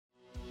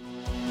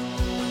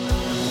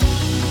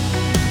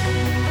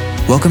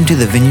Welcome to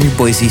the Vineyard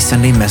Boise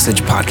Sunday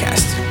Message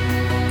Podcast.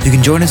 You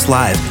can join us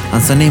live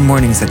on Sunday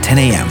mornings at 10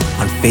 a.m.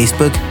 on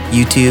Facebook,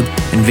 YouTube,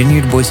 and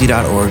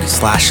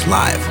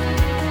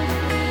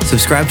vineyardboise.org/live.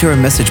 Subscribe to our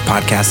message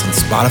podcast on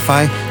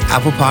Spotify,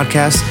 Apple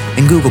Podcasts,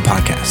 and Google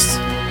Podcasts.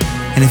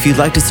 And if you'd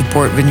like to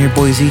support Vineyard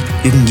Boise,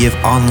 you can give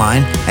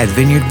online at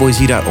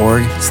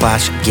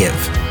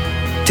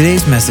vineyardboise.org/give.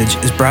 Today's message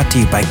is brought to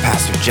you by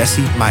Pastor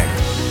Jesse Meyer.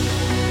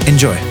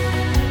 Enjoy.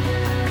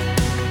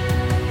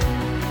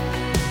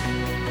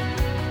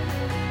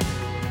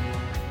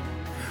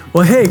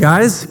 Well, hey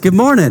guys, good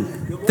morning.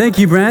 Thank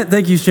you, Brent.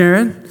 Thank you,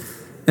 Sharon.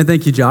 And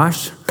thank you,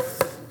 Josh,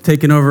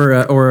 taking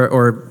over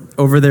or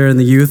over there in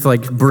the youth,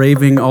 like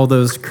braving all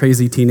those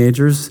crazy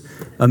teenagers.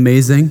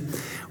 Amazing.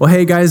 Well,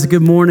 hey guys,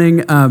 good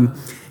morning.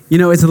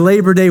 It's a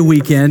Labor Day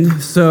weekend,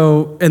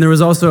 and there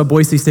was also a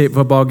Boise State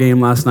football game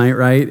last night,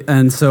 right?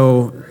 And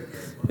so,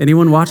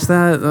 anyone watch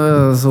that? It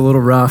was a little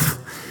rough.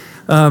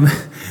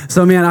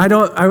 So man, I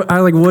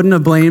wouldn't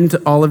have blamed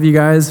all of you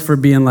guys for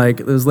being like,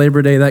 it was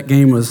Labor Day, that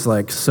game was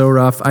like so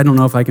rough. I don't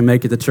know if I can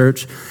make it to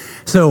church.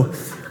 So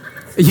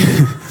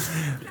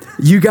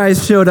you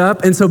guys showed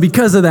up, and so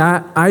because of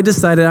that, I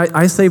decided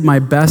I saved my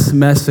best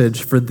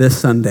message for this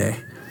Sunday.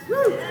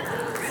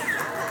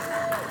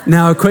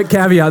 Now, a quick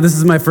caveat, this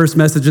is my first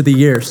message of the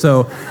year,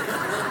 so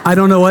I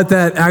don't know what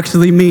that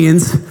actually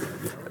means,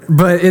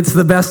 but it's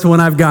the best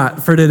one I've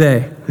got for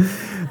today.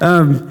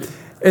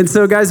 And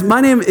so, guys,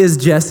 my name is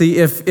Jesse.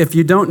 If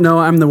you don't know,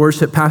 I'm the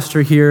worship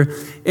pastor here.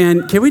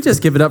 And can we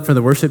just give it up for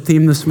the worship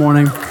team this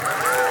morning?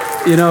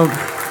 You know,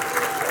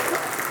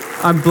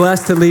 I'm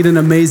blessed to lead an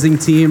amazing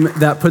team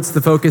that puts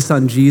the focus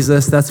on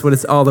Jesus. That's what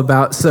it's all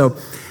about. So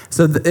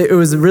it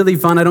was really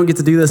fun. I don't get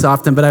to do this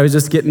often, but I was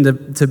just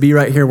getting to be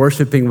right here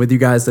worshiping with you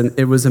guys, and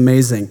it was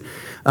amazing.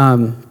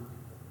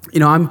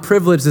 I'm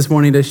privileged this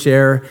morning to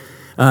share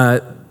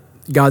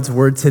God's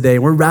word today.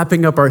 We're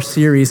wrapping up our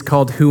series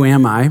called Who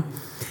Am I?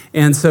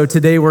 And so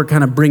today we're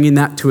kind of bringing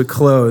that to a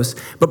close.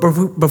 But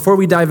before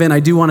we dive in, I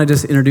do want to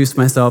just introduce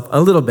myself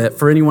a little bit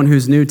for anyone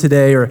who's new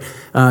today or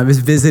is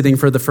visiting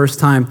for the first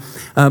time.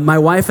 My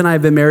wife and I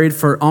have been married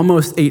for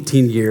almost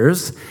 18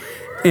 years.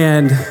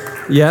 And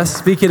yes,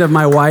 speaking of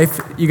my wife,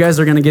 you guys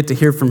are going to get to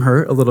hear from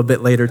her a little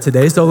bit later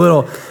today. So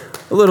a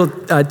little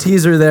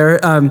teaser there.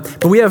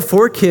 But we have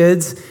 4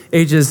 kids,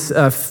 ages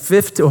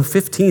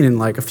 15 in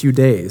like a few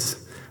days,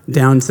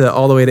 down to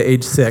all the way to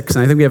age 6.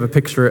 And I think we have a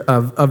picture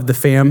of the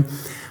fam.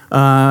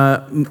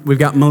 We've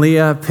got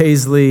Malia,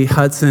 Paisley,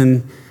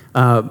 Hudson,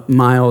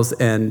 Miles,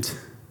 and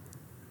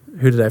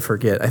who did I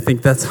forget? I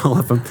think that's all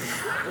of them.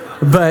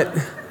 But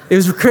it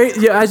was great.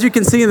 Yeah, as you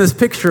can see in this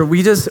picture,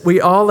 we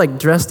all like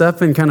dressed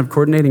up in kind of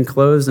coordinating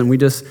clothes, and we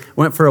just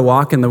went for a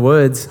walk in the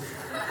woods.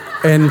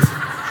 And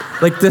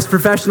like this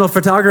professional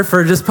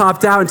photographer just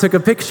popped out and took a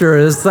picture.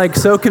 It's like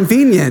so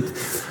convenient.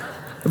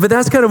 But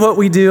that's kind of what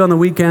we do on the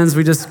weekends.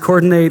 We just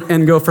coordinate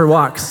and go for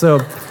walks.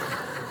 So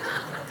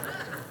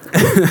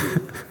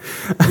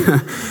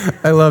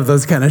I love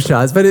those kind of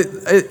shots, but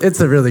it's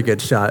a really good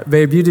shot.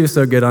 Babe, you do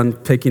so good on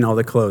picking all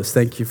the clothes.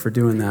 Thank you for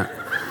doing that.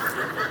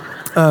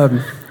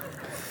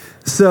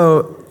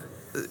 So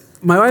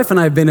my wife and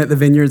I have been at the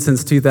Vineyard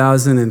since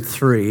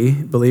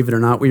 2003. Believe it or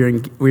not, we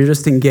were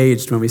just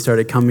engaged when we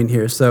started coming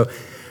here. So,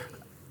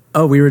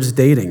 we were just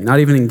dating, not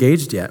even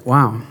engaged yet.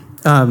 Wow.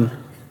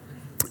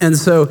 And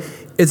so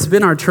it's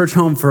been our church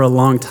home for a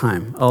long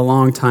time,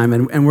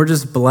 and we're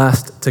just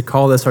blessed to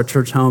call this our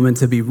church home and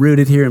to be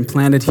rooted here and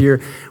planted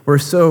here. We're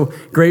so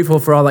grateful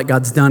for all that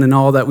God's done and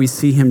all that we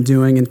see him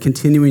doing and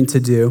continuing to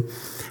do.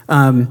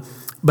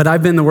 But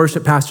I've been the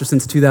worship pastor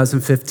since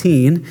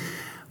 2015.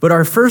 But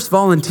our first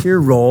volunteer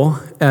role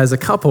as a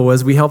couple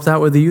was we helped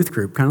out with the youth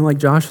group, kind of like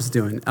Josh is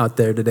doing out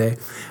there today.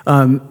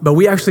 But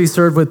we actually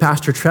served with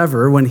Pastor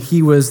Trevor when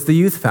he was the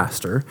youth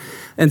pastor.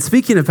 And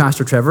speaking of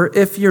Pastor Trevor,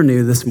 if you're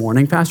new this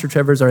morning, Pastor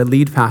Trevor is our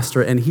lead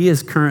pastor, and he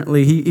is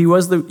currently, he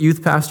was the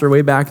youth pastor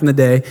way back in the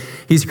day.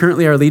 He's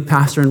currently our lead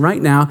pastor, and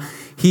right now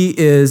he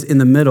is in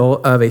the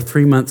middle of a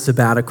 3-month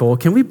sabbatical.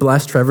 Can we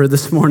bless Trevor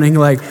this morning?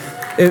 I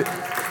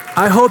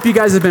hope you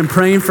guys have been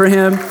praying for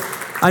him.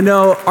 I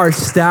know our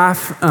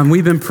staff,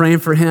 we've been praying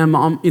for him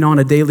on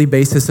a daily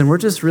basis, and we're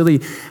just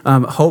really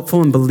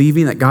hopeful and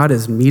believing that God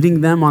is meeting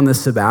them on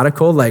this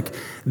sabbatical.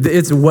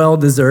 It's a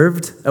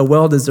well-deserved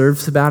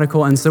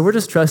sabbatical, and so we're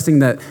just trusting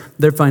that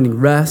they're finding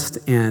rest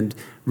and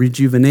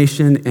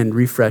rejuvenation and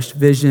refreshed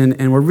vision,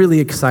 and we're really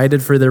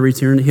excited for their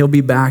return. He'll be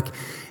back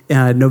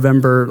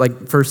November,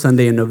 first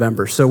Sunday in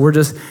November. So we're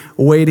just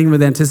waiting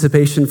with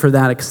anticipation for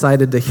that,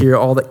 excited to hear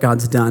all that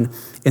God's done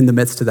in the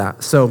midst of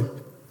that. So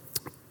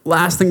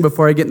last thing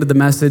before I get into the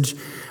message,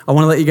 I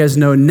want to let you guys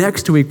know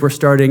next week we're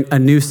starting a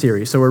new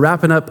series. So we're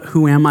wrapping up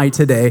Who Am I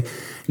today.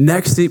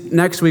 Next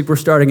week we're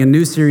starting a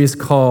new series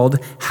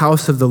called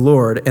House of the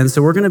Lord. And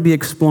so we're going to be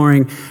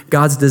exploring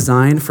God's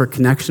design for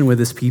connection with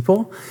his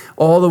people,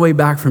 all the way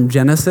back from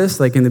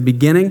Genesis, like in the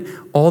beginning,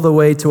 all the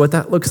way to what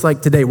that looks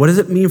like today. What does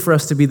it mean for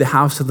us to be the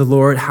house of the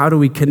Lord? How do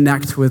we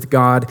connect with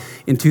God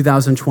in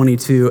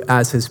 2022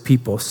 as his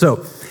people?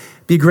 So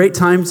Be a great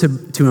time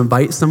to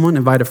invite someone,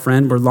 invite a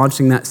friend. We're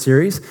launching that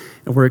series,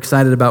 and we're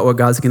excited about what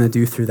God's going to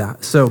do through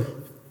that. So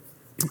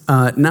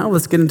now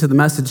let's get into the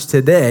message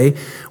today.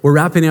 We're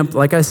wrapping up,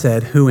 like I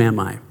said, who am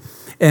I?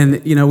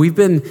 And, we've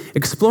been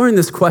exploring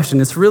this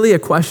question. It's really a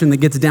question that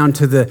gets down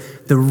to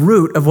the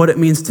root of what it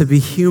means to be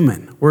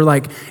human. We're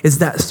like, is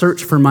that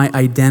search for my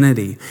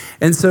identity?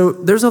 And so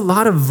there's a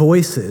lot of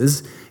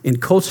voices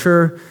in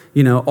culture,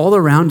 all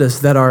around us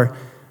that are,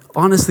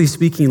 honestly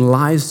speaking,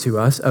 lies to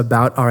us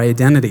about our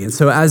identity. And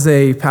so as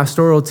a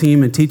pastoral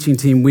team and teaching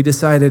team, we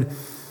decided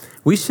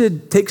we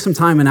should take some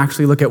time and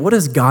actually look at what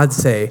does God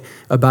say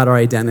about our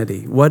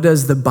identity? What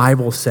does the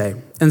Bible say?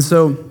 And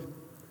so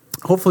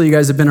hopefully you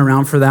guys have been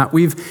around for that.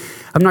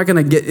 I'm not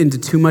going to get into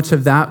too much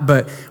of that,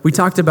 but we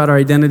talked about our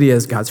identity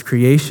as God's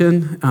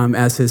creation,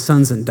 as his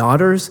sons and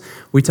daughters.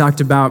 We talked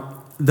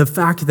about the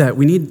fact that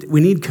we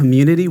need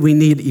community. We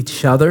need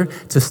each other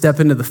to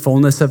step into the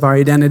fullness of our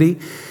identity.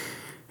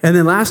 And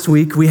then last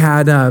week, we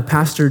had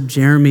Pastor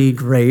Jeremy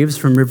Graves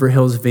from River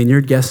Hills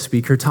Vineyard, guest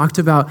speaker, talked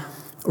about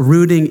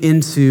rooting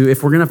into,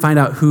 if we're going to find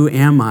out who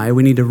am I,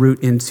 we need to root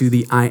into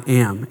the I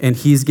am. And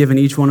he's given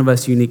each one of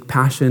us unique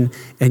passion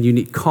and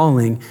unique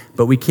calling,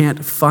 but we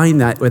can't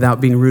find that without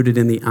being rooted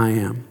in the I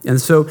am.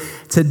 And so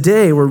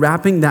today we're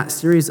wrapping that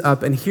series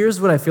up, and here's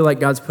what I feel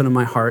like God's put in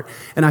my heart.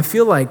 And I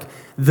feel like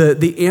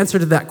the answer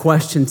to that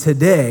question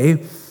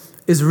today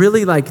is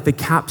really like the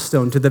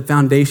capstone to the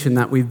foundation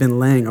that we've been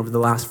laying over the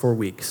last 4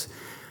 weeks.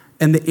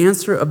 And the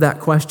answer of that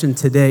question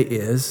today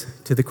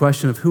to the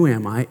question of who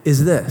am I,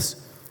 is this: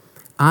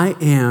 I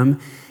am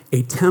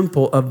a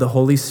temple of the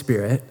Holy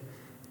Spirit,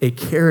 a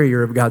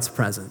carrier of God's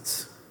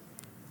presence.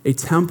 A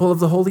temple of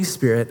the Holy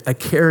Spirit, a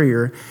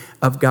carrier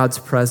of God's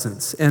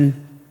presence.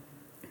 And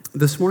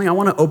this morning, I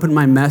want to open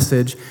my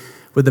message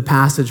with a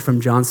passage from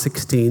John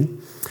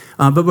 16.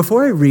 But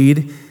before I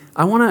read,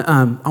 I want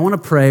to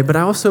pray, but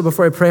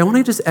before I pray, I want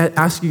to just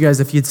ask you guys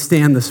if you'd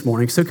stand this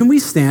morning. So can we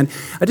stand?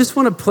 I just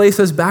want to place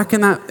us back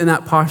in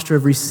that posture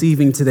of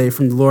receiving today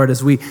from the Lord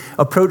as we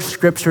approach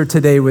Scripture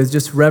today with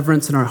just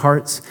reverence in our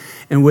hearts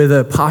and with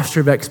a posture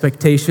of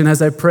expectation.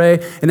 As I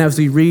pray and as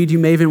we read, you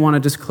may even want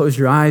to just close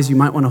your eyes. You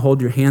might want to hold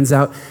your hands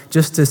out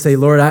just to say,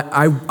 Lord,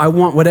 I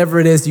want whatever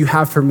it is you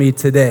have for me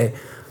today.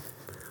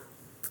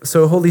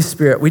 So Holy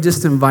Spirit, we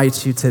just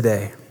invite you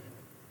today.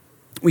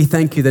 We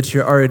thank you that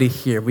you're already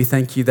here. We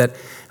thank you that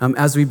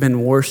as we've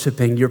been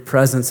worshiping, your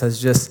presence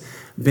has just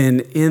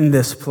been in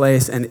this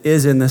place and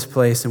is in this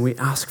place, and we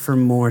ask for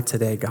more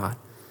today, God.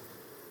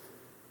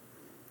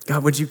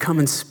 God, would you come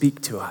and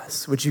speak to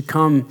us? Would you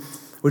come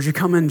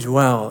and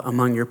dwell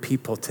among your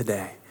people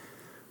today?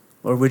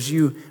 Lord, would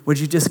you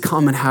just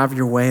come and have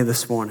your way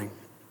this morning?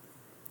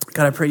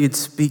 God, I pray you'd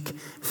speak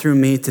through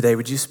me today.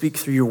 Would you speak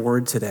through your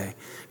word today?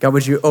 God,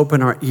 would you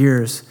open our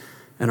ears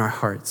and our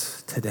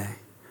hearts today?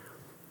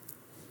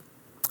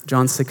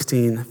 John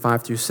 16,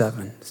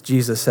 5-7,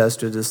 Jesus says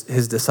to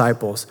his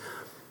disciples,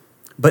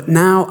 "But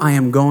now I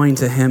am going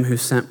to him who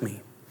sent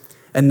me,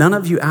 and none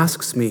of you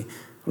asks me,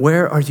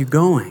 'Where are you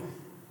going?'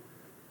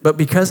 But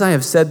because I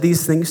have said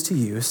these things to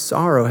you,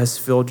 sorrow has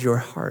filled your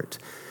heart.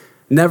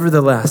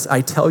 Nevertheless,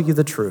 I tell you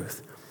the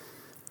truth.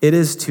 It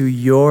is to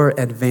your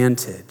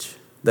advantage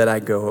that I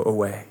go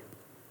away.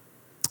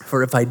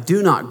 For if I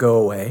do not go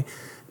away,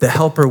 the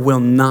Helper will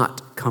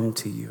not come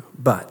to you.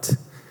 But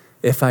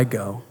if I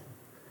go,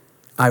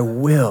 I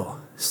will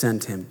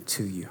send him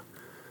to you."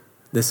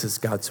 This is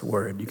God's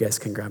word. You guys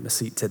can grab a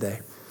seat today.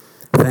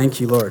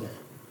 Thank you, Lord.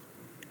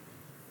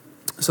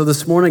 So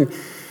this morning,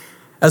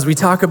 as we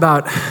talk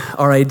about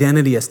our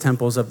identity as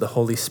temples of the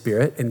Holy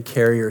Spirit and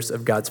carriers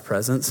of God's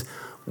presence,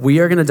 we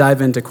are going to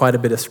dive into quite a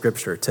bit of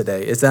scripture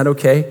today. Is that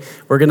okay?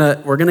 We're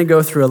going to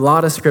go through a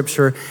lot of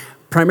scripture,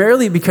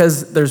 primarily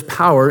because there's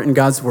power in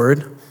God's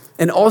word,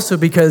 and also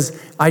because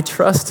I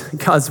trust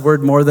God's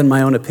word more than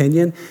my own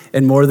opinion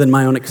and more than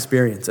my own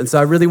experience. And so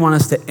I really want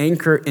us to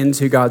anchor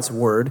into God's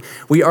word.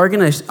 I'm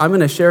going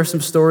to share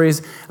some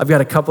stories. I've got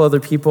a couple other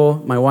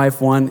people, my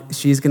wife, one,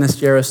 she's going to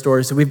share a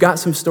story. So we've got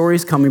some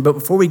stories coming, but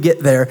before we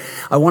get there,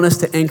 I want us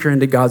to anchor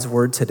into God's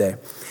word today.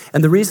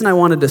 And the reason I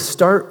wanted to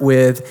start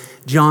with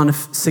John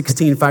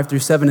 16,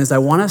 5-7 is I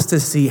want us to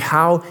see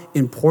how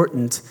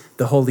important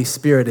the Holy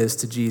Spirit is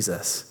to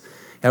Jesus.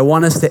 I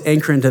want us to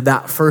anchor into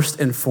that first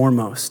and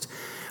foremost.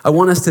 I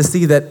want us to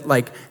see that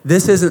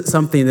this isn't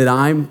something that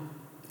I'm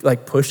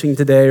pushing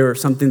today or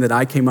something that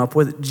I came up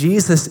with.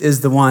 Jesus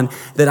is the one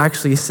that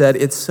actually said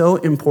it's so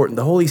important.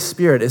 The Holy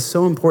Spirit is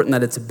so important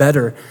that it's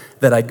better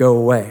that I go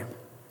away.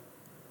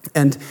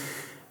 And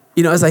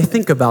as I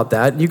think about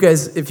that, you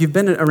guys, if you've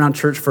been around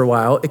church for a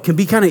while, it can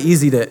be kind of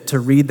easy to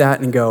read that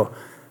and go,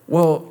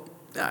 well,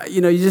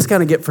 you just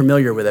kind of get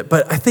familiar with it.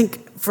 But I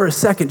think for a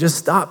second, just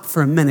stop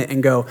for a minute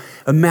and go,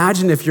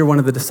 imagine if you're one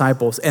of the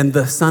disciples and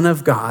the Son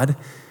of God,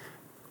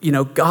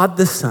 God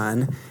the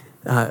Son,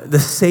 the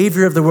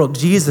Savior of the world,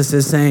 Jesus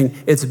is saying,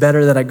 it's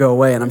better that I go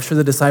away. And I'm sure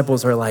the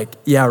disciples are like,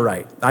 yeah,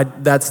 right.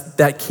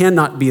 That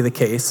cannot be the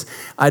case.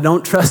 I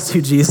don't trust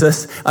you,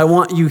 Jesus. I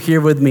want you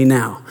here with me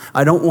now.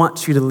 I don't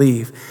want you to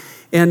leave.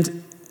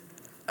 And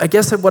I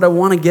guess what I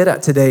want to get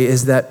at today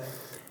is that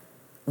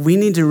we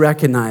need to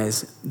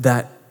recognize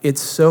that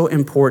it's so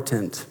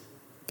important.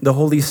 The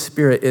Holy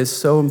Spirit is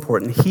so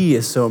important. He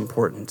is so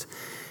important.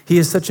 He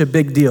is such a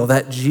big deal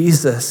that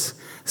Jesus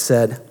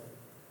said,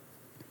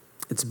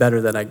 it's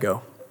better that I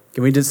go.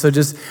 Can we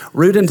just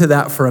root into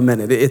that for a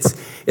minute?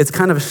 It's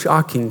kind of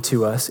shocking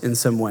to us in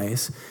some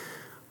ways,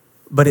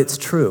 but it's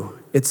true.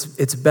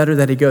 It's better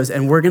that he goes.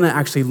 And we're going to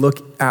actually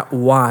look at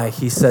why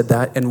he said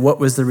that and what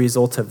was the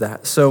result of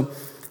that. So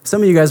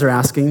some of you guys are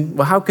asking,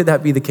 well, how could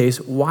that be the case?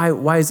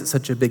 Why is it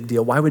such a big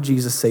deal? Why would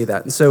Jesus say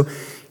that? And so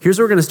here's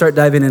where we're going to start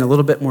diving in a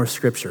little bit more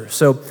scripture.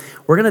 So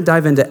we're going to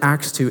dive into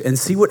Acts 2 and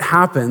see what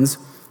happens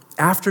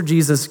after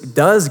Jesus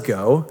does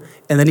go,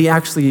 and then he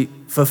actually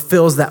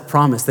fulfills that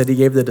promise that he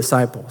gave the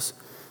disciples.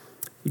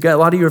 You got a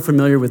lot of you are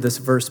familiar with this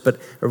verse,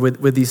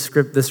 with this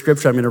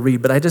scripture I'm going to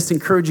read, but I just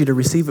encourage you to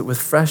receive it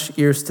with fresh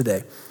ears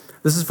today.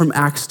 This is from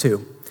Acts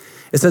 2.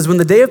 It says, when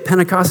the day of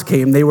Pentecost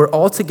came, they were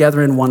all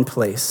together in one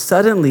place.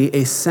 Suddenly,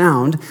 a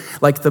sound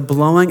like the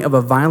blowing of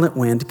a violent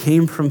wind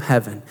came from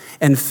heaven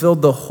and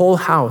filled the whole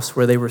house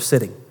where they were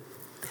sitting.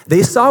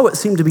 They saw what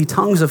seemed to be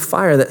tongues of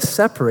fire that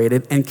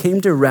separated and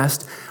came to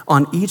rest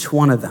on each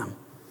one of them.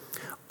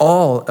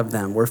 All of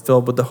them were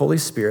filled with the Holy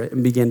Spirit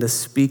and began to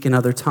speak in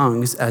other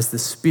tongues as the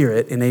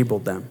Spirit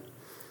enabled them.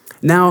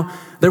 Now,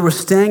 there were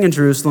staying in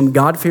Jerusalem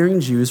God-fearing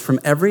Jews from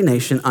every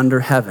nation under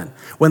heaven.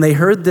 When they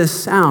heard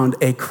this sound,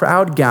 a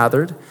crowd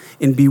gathered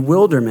in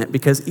bewilderment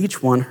because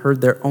each one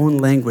heard their own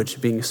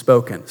language being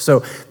spoken. So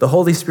the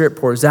Holy Spirit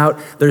pours out.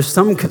 There's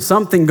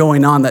something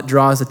going on that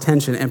draws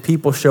attention, and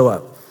people show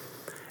up.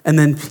 And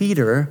then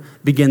Peter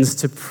begins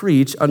to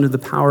preach under the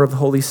power of the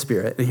Holy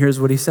Spirit. And here's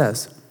what he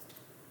says.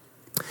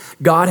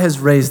 God has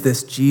raised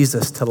this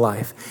Jesus to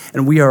life,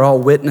 and we are all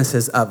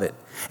witnesses of it.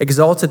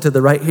 Exalted to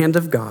the right hand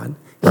of God,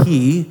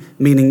 he,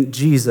 meaning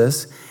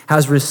Jesus,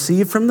 has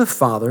received from the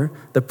Father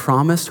the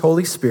promised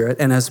Holy Spirit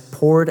and has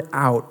poured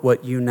out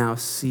what you now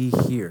see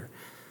here.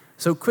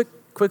 So quick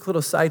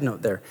little side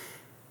note there.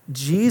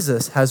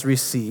 Jesus has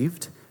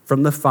received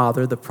from the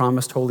Father the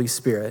promised Holy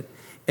Spirit,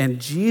 and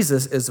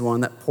Jesus is the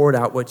one that poured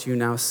out what you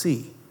now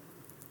see.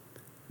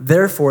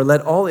 Therefore,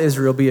 let all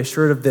Israel be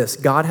assured of this.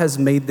 God has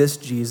made this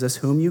Jesus,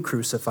 whom you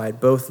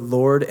crucified, both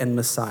Lord and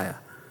Messiah.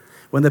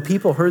 When the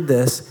people heard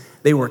this,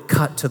 they were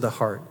cut to the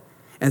heart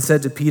and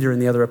said to Peter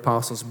and the other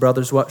apostles,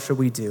 brothers, what shall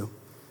we do?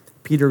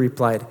 Peter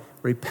replied,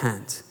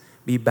 repent,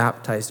 be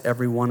baptized,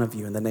 every one of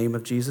you, in the name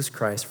of Jesus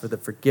Christ for the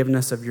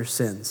forgiveness of your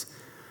sins.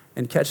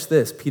 And catch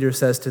this, Peter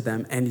says to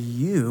them, and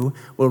you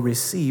will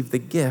receive the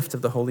gift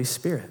of the Holy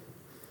Spirit.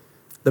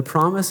 The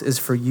promise is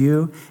for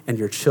you and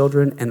your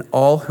children and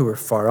all who are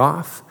far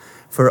off,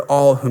 for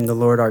all whom the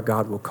Lord our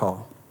God will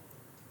call.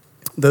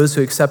 Those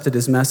who accepted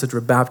his message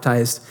were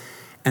baptized,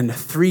 and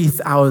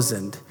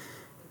 3,000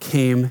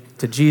 came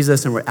to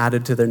Jesus and were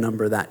added to their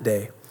number that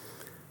day.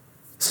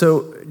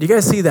 So do you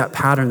guys see that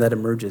pattern that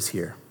emerges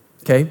here?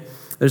 Okay,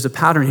 there's a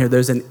pattern here.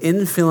 There's an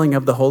infilling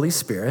of the Holy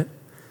Spirit.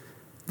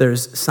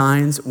 There's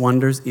signs,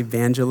 wonders,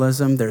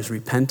 evangelism, there's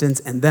repentance,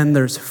 and then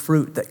there's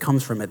fruit that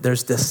comes from it.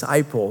 There's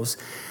disciples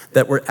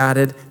that were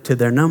added to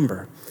their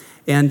number.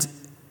 And,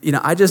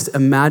 I just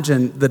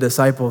imagine the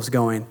disciples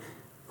going,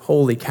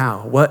 holy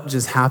cow, what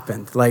just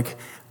happened? Like,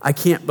 I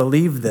can't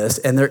believe this.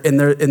 And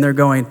they're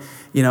going,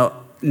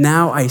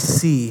 now I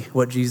see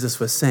what Jesus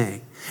was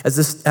saying.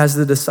 As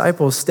the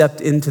disciples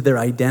stepped into their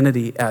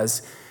identity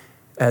as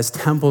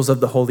temples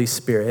of the Holy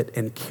Spirit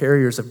and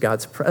carriers of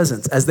God's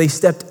presence, as they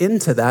stepped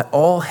into that,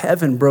 all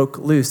heaven broke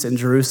loose in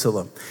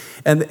Jerusalem.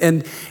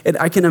 And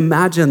I can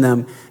imagine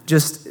them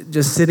just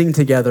sitting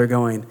together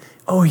going,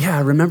 oh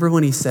yeah, remember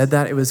when he said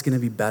that it was going to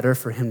be better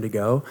for him to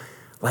go?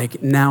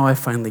 Like, now I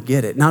finally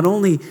get it. Not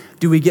only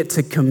do we get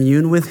to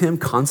commune with him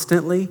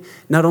constantly,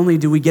 not only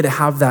do we get to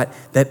have that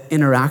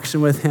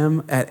interaction with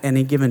him at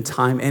any given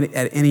time,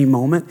 at any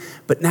moment,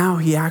 but now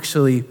he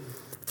actually,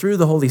 through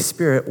the Holy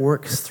Spirit,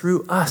 works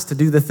through us to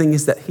do the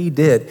things that he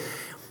did.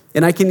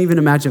 And I can even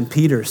imagine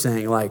Peter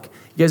saying, like,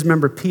 you guys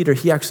remember Peter,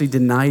 he actually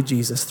denied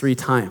Jesus 3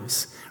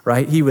 times,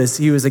 right? He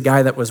was a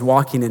guy that was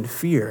walking in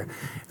fear.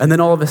 And then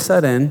all of a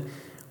sudden,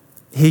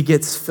 he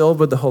gets filled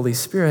with the Holy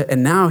Spirit,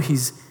 and now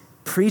he's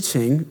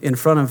preaching in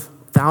front of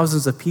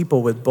thousands of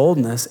people with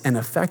boldness and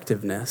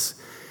effectiveness.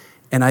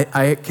 And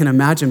I can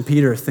imagine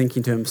Peter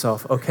thinking to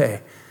himself, okay,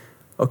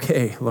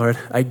 Lord,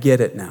 I get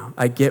it now.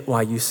 I get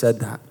why you said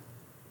that.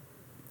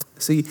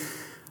 See,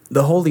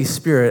 the Holy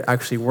Spirit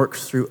actually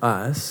works through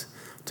us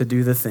to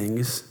do the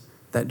things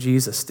that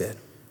Jesus did.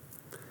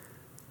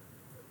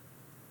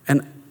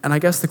 And I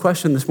guess the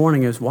question this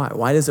morning is why?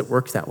 Why does it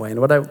work that way? And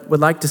what I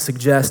would like to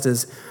suggest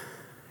is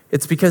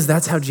it's because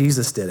that's how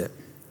Jesus did it.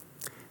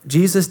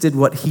 Jesus did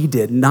what he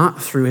did,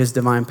 not through his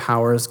divine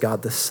power as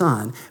God the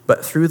Son,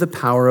 but through the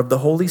power of the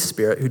Holy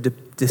Spirit who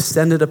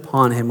descended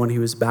upon him when he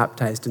was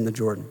baptized in the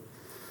Jordan.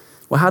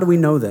 Well, how do we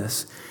know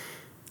this?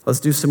 Let's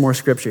do some more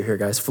scripture here,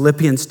 guys.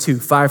 Philippians 2,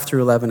 5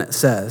 through 11, it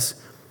says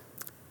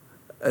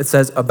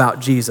about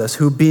Jesus,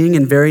 who being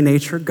in very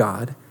nature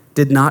God,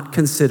 did not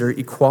consider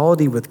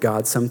equality with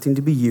God something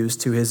to be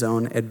used to his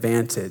own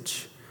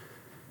advantage.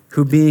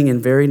 who being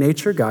in very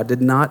nature God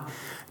did not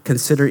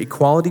consider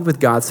equality with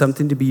God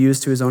something to be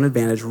used to his own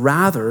advantage.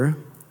 Rather,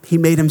 he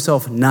made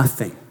himself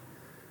nothing.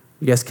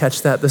 You guys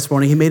catch that this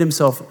morning? He made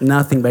himself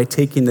nothing by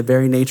taking the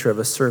very nature of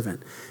a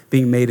servant,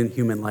 being made in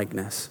human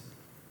likeness.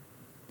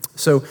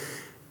 So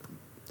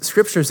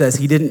Scripture says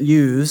he didn't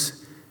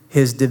use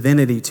his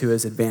divinity to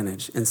his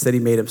advantage. Instead, he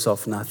made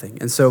himself nothing.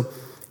 And so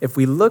if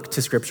we look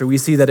to Scripture, we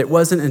see that it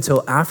wasn't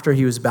until after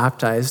he was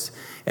baptized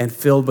and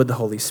filled with the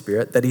Holy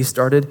Spirit that he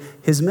started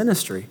his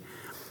ministry.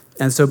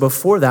 And so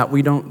before that,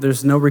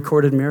 there's no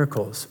recorded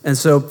miracles. And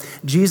so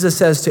Jesus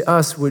says to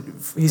us,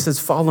 he says,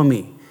 follow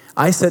me.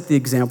 I set the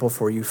example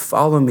for you.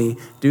 Follow me.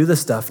 Do the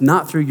stuff,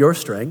 not through your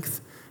strength,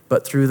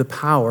 but through the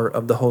power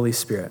of the Holy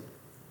Spirit.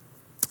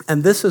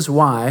 And this is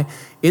why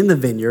in the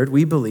Vineyard,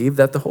 we believe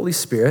that the Holy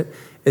Spirit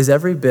is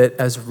every bit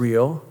as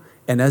real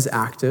and as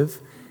active,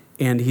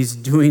 and he's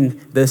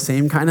doing the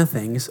same kind of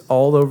things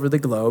all over the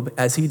globe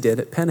as he did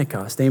at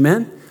Pentecost.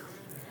 Amen?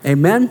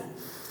 Amen?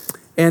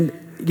 And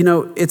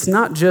it's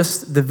not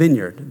just the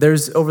Vineyard.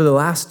 There's over the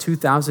last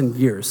 2,000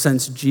 years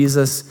since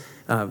Jesus,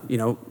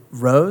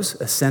 rose,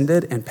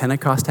 ascended, and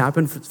Pentecost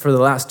happened. For the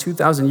last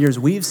 2,000 years,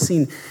 we've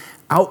seen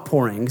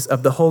outpourings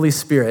of the Holy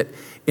Spirit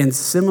in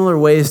similar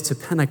ways to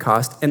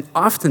Pentecost, and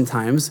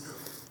oftentimes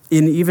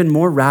in even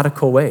more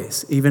radical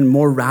ways, even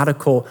more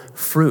radical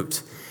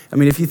fruit. I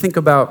mean, if you think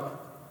about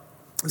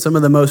some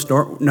of the most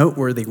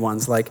noteworthy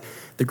ones, like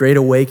the Great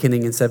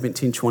Awakening in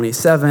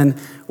 1727,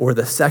 or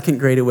the Second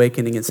Great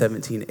Awakening in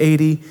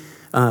 1780.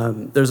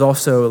 There's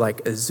also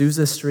like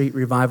Azusa Street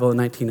Revival in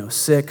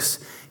 1906,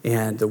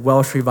 and the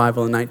Welsh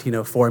Revival in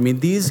 1904. I mean,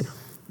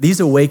 these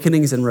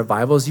awakenings and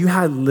revivals, you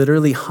had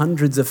literally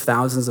hundreds of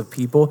thousands of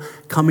people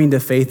coming to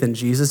faith in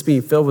Jesus,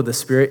 being filled with the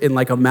Spirit in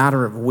like a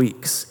matter of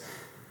weeks.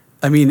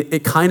 I mean,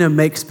 it kind of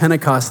makes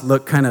Pentecost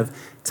look kind of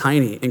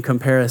tiny in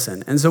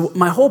comparison. And so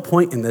my whole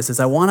point in this is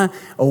I want to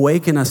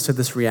awaken us to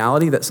this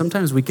reality that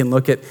sometimes we can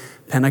look at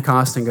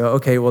Pentecost and go,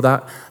 okay, well,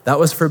 that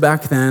was for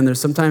back then.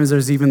 Sometimes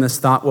there's even this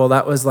thought, well,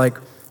 that was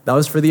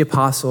for the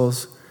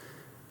apostles.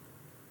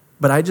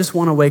 But I just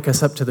want to wake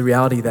us up to the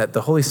reality that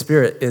the Holy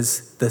Spirit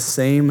is the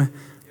same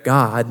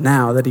God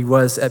now that he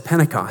was at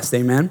Pentecost,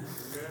 amen?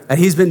 And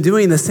he's been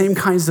doing the same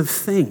kinds of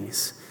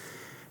things.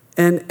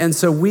 And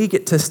so we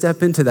get to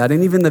step into that.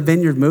 And even the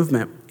Vineyard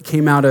movement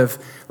came out of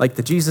like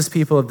the Jesus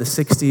people of the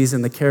 60s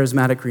and the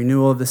charismatic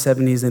renewal of the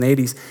 70s and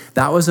 80s.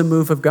 That was a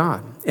move of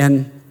God.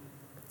 And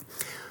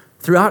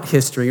throughout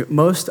history,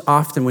 most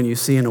often when you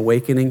see an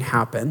awakening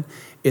happen,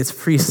 it's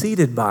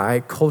preceded by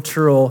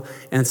cultural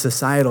and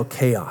societal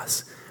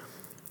chaos.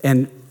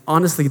 And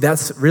honestly,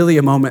 that's really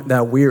a moment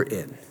that we're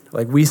in.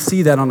 Like we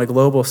see that on a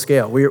global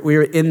scale.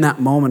 We're in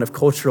that moment of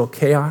cultural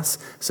chaos,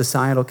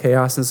 societal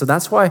chaos. And so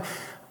that's why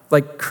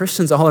like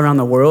Christians all around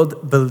the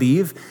world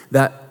believe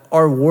that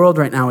our world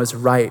right now is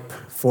ripe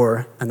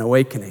for an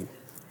awakening.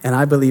 And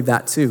I believe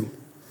that too.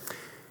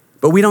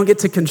 But we don't get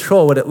to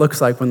control what it looks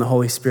like when the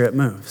Holy Spirit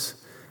moves.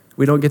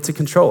 We don't get to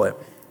control it.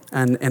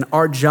 And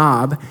our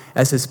job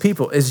as his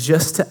people is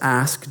just to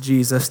ask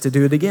Jesus to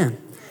do it again.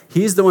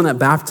 He's the one that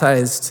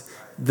baptized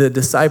the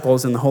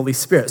disciples in the Holy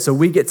Spirit. So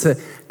we get to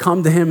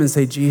come to him and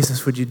say,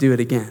 Jesus, would you do it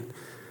again?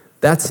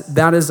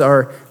 That's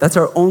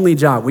our only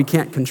job. We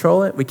can't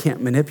control it. We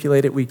can't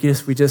manipulate it. We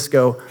just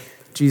go,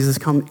 Jesus,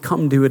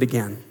 come do it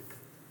again.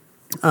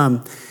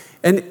 And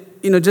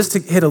just to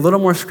hit a little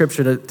more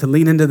scripture to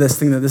lean into this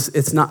thing that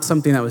it's not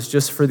something that was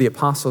just for the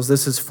apostles.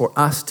 This is for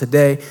us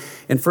today.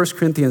 In 1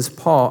 Corinthians,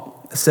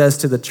 Paul says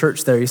to the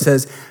church there, he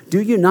says,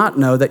 do you not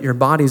know that your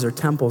bodies are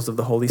temples of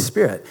the Holy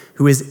Spirit,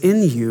 who is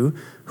in you,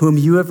 whom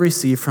you have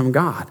received from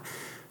God?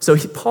 So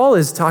Paul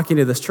is talking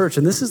to this church,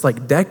 and this is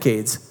like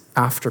decades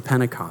after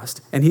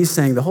Pentecost. And he's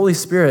saying the Holy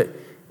Spirit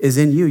is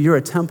in you. You're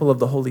a temple of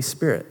the Holy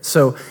Spirit.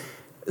 So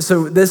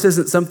this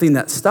isn't something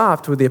that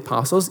stopped with the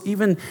apostles.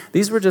 Even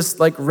these were just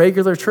like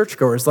regular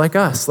churchgoers like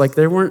us. Like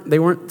they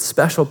weren't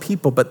special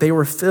people, but they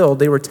were filled.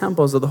 They were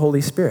temples of the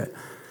Holy Spirit.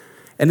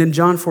 And in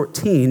John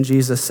 14,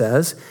 Jesus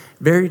says,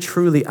 very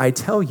truly, I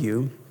tell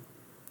you,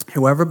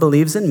 whoever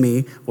believes in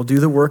me will do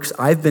the works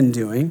I've been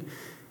doing,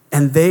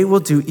 and they will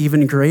do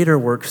even greater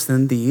works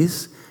than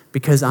these,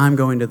 because I'm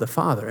going to the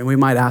Father. And we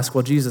might ask,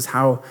 well, Jesus,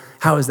 how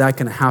is that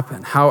going to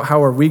happen?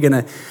 How are we going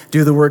to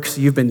do the works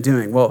you've been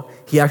doing? Well,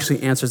 he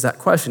actually answers that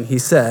question. He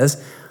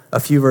says, a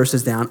few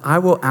verses down, I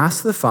will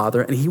ask the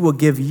Father, and he will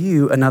give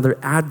you another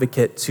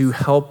advocate to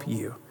help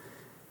you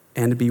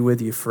and to be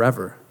with you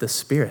forever, the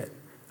Spirit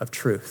of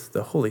truth,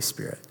 the Holy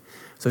Spirit.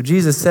 So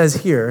Jesus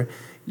says here,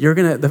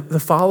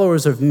 the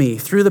followers of me,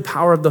 through the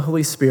power of the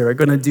Holy Spirit, are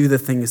going to do the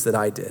things that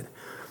I did.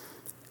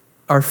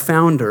 Our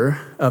founder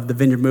of the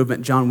Vineyard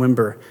Movement, John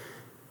Wimber,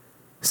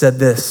 said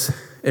this: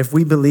 if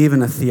we believe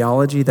in a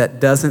theology that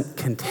doesn't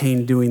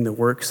contain doing the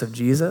works of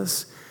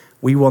Jesus,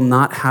 we will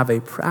not have a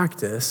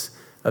practice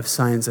of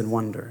signs and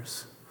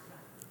wonders.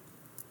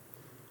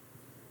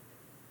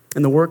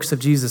 And the works of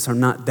Jesus are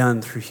not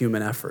done through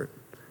human effort.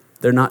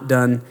 They're not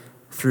done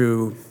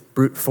through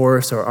brute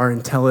force or our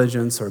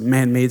intelligence or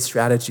man-made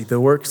strategy.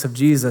 The works of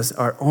Jesus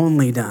are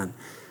only done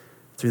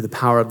through the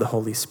power of the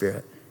Holy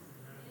Spirit.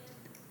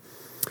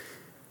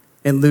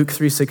 In Luke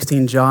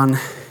 3:16, John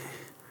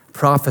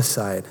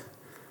prophesied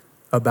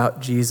about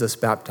Jesus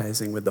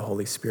baptizing with the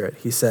Holy Spirit.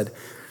 He said,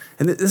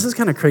 and this is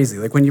kind of crazy.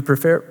 Like when you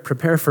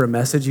prepare for a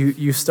message,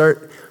 you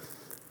start,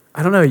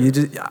 I don't know,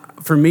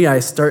 for me, I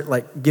start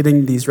like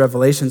getting these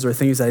revelations or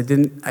things I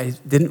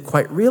didn't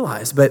quite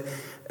realize. But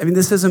I mean,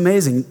 this is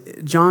amazing.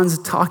 John's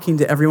talking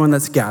to everyone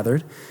that's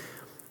gathered,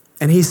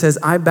 and he says,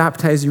 I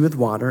baptize you with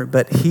water,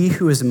 but he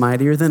who is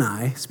mightier than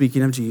I,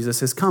 speaking of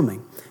Jesus, is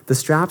coming, the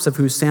straps of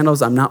whose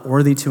sandals I'm not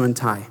worthy to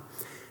untie.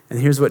 And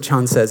here's what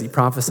John says. He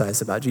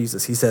prophesies about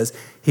Jesus. He says,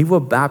 he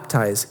will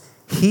baptize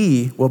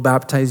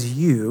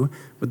you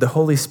with the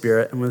Holy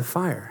Spirit and with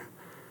fire.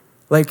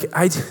 Like,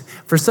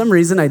 for some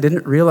reason, I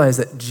didn't realize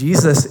that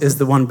Jesus is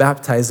the one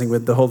baptizing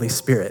with the Holy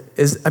Spirit.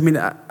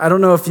 I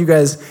don't know if you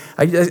guys,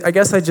 I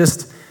guess I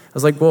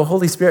was like, well,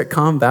 Holy Spirit,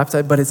 come,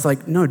 baptize. But it's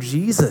like, no,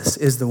 Jesus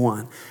is the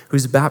one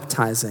who's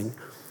baptizing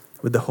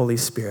with the Holy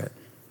Spirit.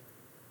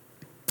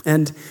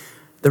 And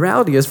the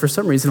reality is, for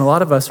some reason, a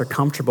lot of us are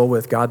comfortable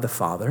with God the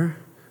Father.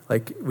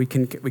 Like, we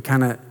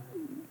kind of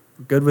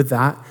good with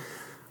that.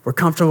 We're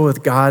comfortable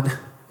with God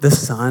the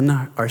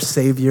Son, our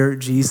Savior,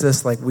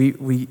 Jesus. Like,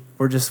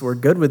 we're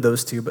good with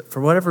those two. But for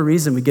whatever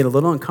reason, we get a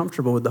little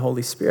uncomfortable with the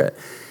Holy Spirit.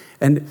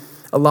 And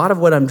a lot of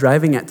what I'm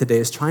driving at today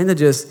is trying to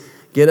just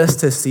get us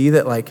to see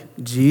that, like,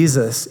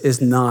 Jesus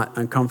is not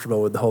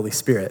uncomfortable with the Holy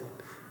Spirit.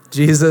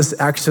 Jesus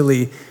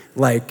actually,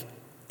 like,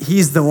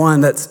 he's the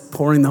one that's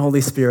pouring the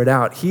Holy Spirit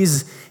out.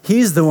 He's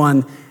the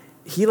one,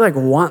 he like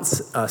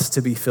wants us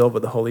to be filled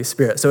with the Holy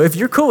Spirit. So if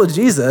you're cool with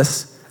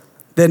Jesus,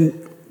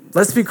 then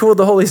let's be cool with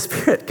the Holy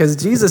Spirit, because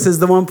Jesus is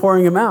the one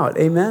pouring him out.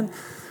 Amen?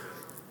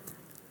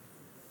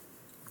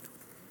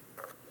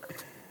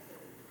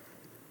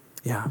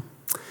 Yeah.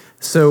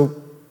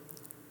 So,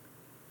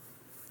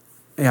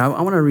 yeah,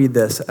 I want to read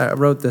this. I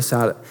wrote this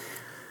out.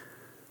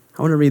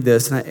 I want to read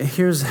this. And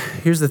here's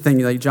the thing.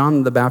 Like,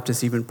 John the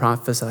Baptist even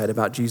prophesied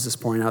about Jesus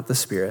pouring out the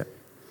Spirit.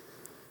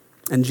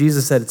 And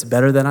Jesus said, it's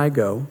better that I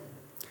go,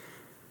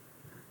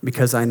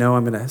 because I know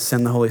I'm going to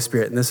send the Holy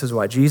Spirit. And this is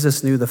why.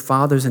 Jesus knew the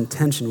Father's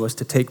intention was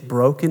to take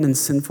broken and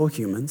sinful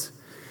humans,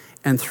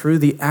 and through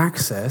the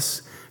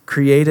access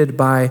created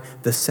by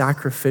the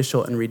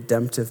sacrificial and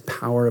redemptive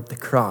power of the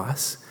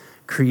cross,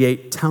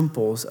 create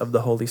temples of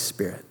the Holy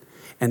Spirit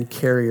and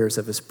carriers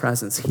of his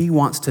presence. He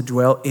wants to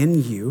dwell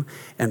in you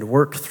and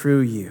work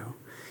through you.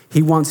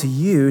 He wants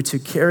you to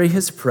carry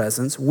his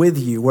presence with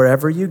you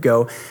wherever you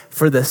go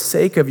for the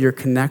sake of your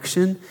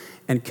connection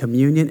and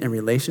communion and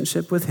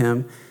relationship with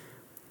him,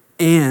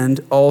 and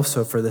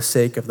also for the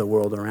sake of the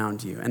world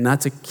around you. And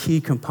that's a key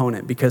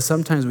component, because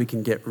sometimes we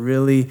can get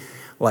really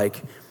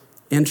like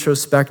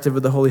introspective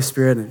with the Holy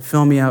Spirit and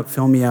fill me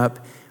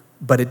up,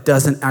 but it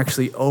doesn't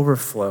actually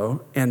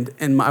overflow. And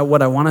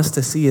what I want us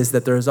to see is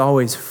that there's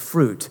always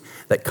fruit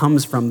that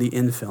comes from the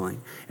infilling.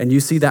 And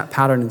you see that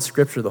pattern in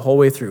Scripture the whole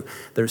way through.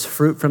 There's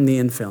fruit from the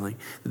infilling.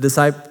 The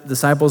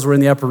disciples were in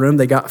the upper room.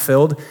 They got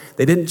filled.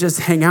 They didn't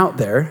just hang out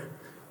there,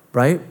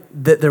 right?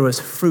 That there was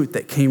fruit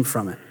that came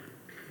from it.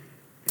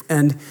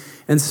 And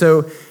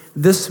so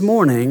this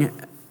morning,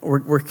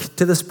 we're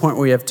to this point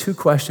where we have two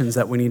questions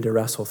that we need to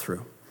wrestle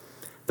through.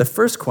 The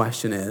first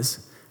question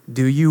is,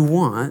 do you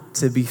want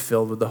to be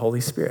filled with the Holy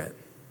Spirit?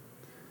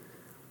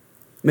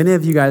 Many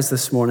of you guys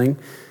this morning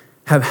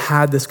have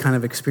had this kind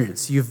of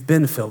experience. You've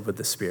been filled with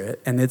the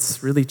Spirit, and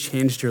it's really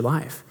changed your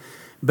life.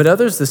 But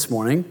others this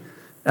morning,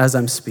 as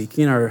I'm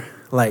speaking, are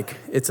like,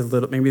 it's a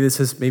little, maybe this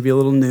is maybe a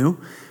little new,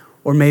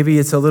 or maybe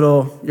it's you're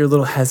a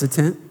little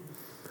hesitant.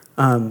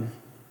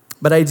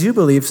 But I do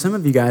believe some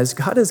of you guys,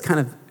 God is kind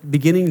of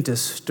beginning to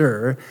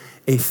stir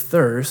a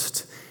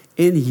thirst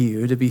in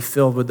you to be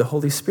filled with the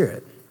Holy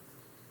Spirit.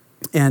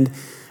 And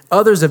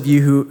others of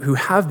you who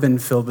have been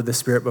filled with the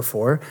Spirit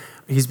before,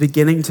 he's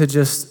beginning to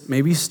just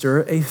maybe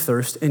stir a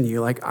thirst in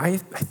you. Like, I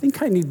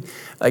think I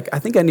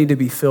need to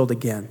be filled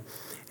again.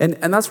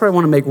 And that's where I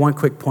want to make one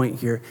quick point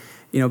here.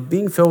 You know,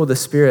 being filled with the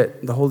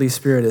Spirit, the Holy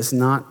Spirit, is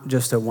not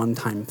just a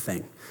one-time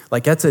thing.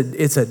 Like,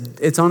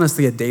 it's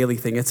honestly a daily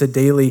thing. It's a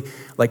daily,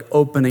 like,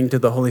 opening to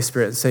the Holy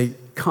Spirit and say,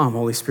 come,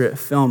 Holy Spirit,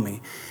 fill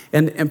me.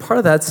 And part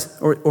of that's,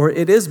 or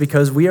it is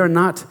because we are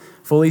not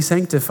fully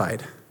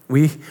sanctified.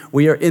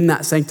 We are in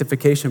that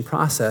sanctification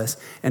process,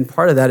 and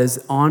part of that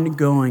is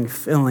ongoing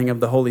filling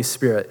of the Holy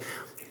Spirit.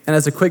 And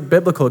as a quick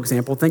biblical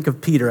example, think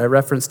of Peter. I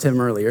referenced him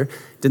earlier.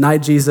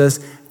 Denied Jesus,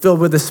 filled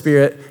with the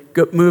Spirit,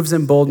 moves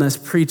in boldness,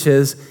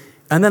 preaches.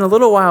 And then a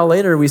little while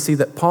later, we see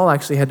that Paul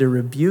actually had to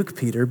rebuke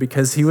Peter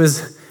because he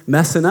was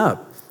messing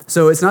up.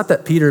 So it's not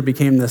that Peter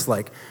became this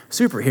like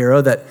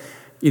superhero that,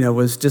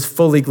 was just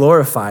fully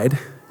glorified.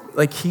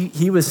 Like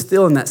he was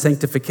still in that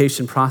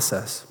sanctification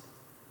process.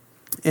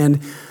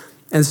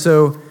 And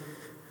so,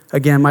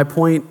 again, my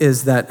point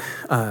is that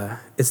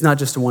it's not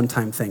just a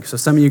one-time thing. So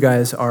some of you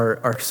guys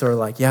are sort of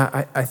like,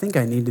 yeah, I think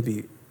I need to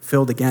be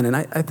filled again. And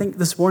I think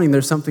this morning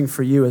there's something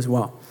for you as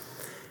well.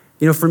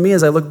 For me,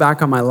 as I look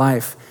back on my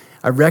life,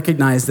 I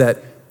recognize that,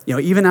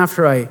 even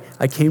after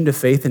I came to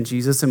faith in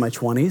Jesus in my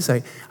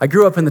 20s, I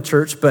grew up in the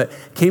church, but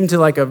came to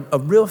like a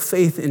real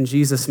faith in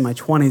Jesus in my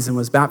 20s and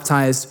was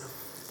baptized.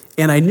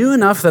 And I knew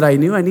enough that I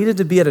knew I needed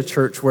to be at a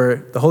church where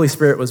the Holy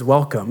Spirit was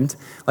welcomed.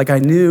 Like I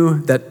knew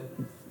that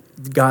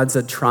God's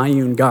a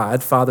triune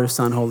God, Father,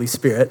 Son, Holy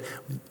Spirit.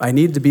 I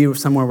needed to be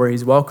somewhere where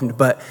he's welcomed.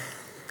 But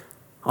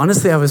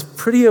honestly, I was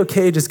pretty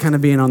okay just kind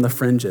of being on the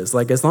fringes.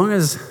 Like as long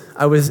as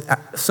I was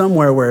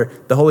somewhere where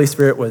the Holy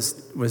Spirit was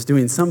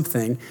doing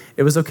something,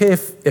 it was okay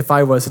if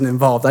I wasn't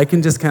involved. I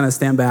can just kind of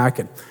stand back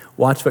and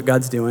watch what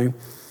God's doing.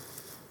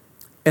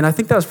 And I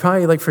think that was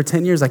probably like for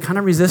 10 years, I kind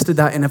of resisted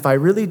that. And if I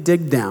really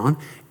dig down,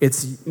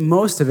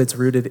 most of it's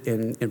rooted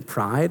in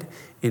pride,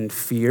 in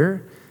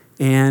fear,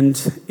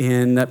 and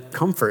in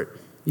comfort.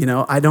 You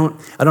know, I don't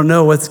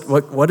know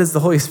what is the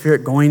Holy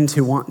Spirit going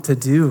to want to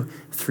do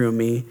through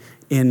me,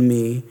 in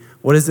me?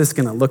 What is this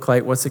going to look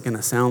like? What's it going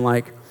to sound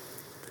like?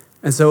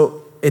 And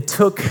so it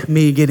took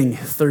me getting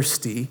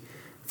thirsty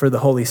for the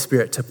Holy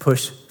Spirit to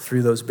push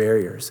through those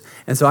barriers.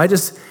 And so I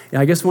just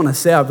want to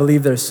say, I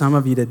believe there's some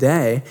of you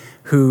today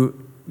who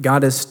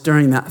God is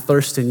stirring that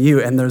thirst in you,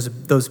 and there's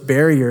those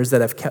barriers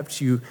that have kept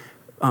you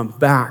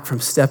back from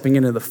stepping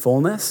into the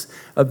fullness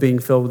of being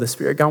filled with the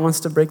Spirit. God wants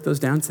to break those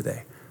down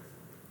today.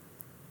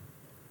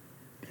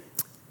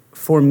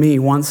 For me,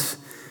 once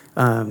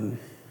I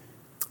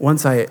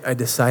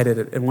decided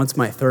it, and once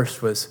my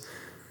thirst was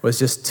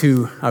just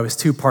I was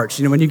too parched.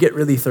 You know, when you get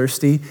really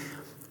thirsty,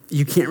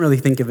 you can't really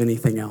think of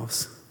anything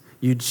else.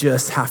 You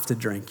just have to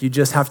drink. You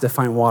just have to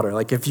find water.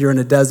 Like if you're in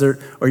a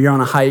desert or you're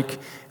on a hike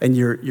and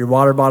your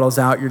water bottle's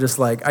out, you're just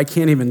like, I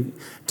can't even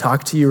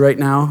talk to you right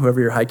now, whoever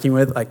you're hiking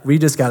with. Like we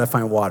just got to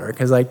find water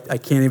because I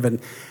can't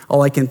even,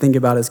 all I can think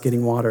about is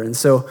getting water. And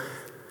so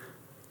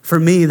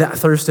for me, that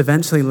thirst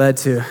eventually led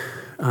to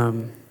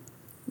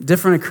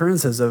different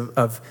occurrences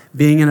of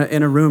being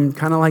in a room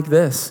kind of like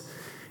this.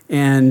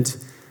 And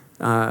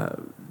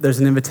there's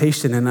an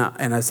invitation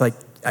and it's like,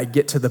 I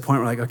get to the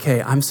point where like,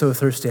 okay, I'm so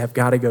thirsty, I've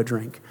got to go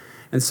drink.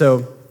 And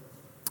so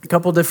a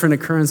couple different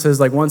occurrences,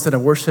 like once at a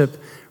worship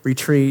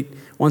retreat,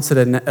 once at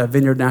a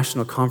Vineyard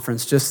National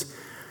Conference, just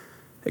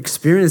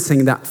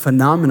experiencing that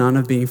phenomenon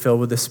of being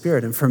filled with the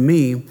Spirit. And for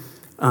me,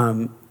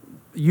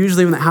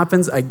 usually when that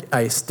happens,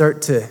 I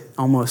start to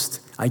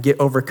I get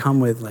overcome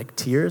with like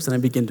tears and I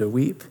begin to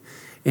weep.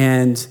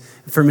 And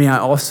for me, I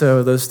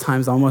also, those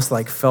times almost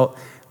like felt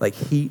like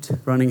heat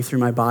running through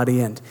my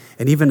body and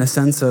even a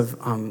sense of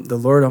the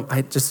Lord,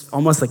 I just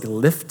almost like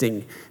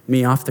lifting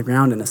me off the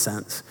ground in a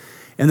sense.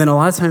 And then a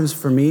lot of times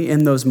for me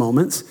in those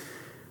moments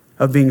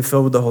of being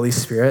filled with the Holy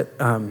Spirit,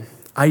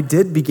 I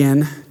did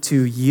begin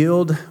to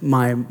yield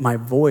my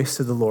voice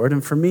to the Lord.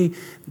 And for me,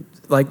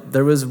 like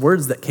there was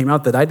words that came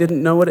out that I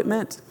didn't know what it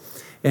meant.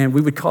 And we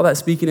would call that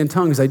speaking in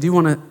tongues. I do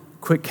want a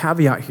quick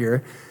caveat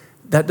here.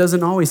 That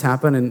doesn't always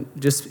happen. And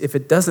just if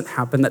it doesn't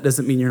happen, that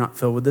doesn't mean you're not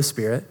filled with the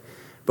Spirit.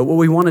 But what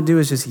we want to do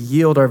is just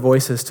yield our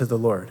voices to the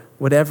Lord,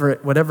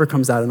 whatever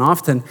comes out. And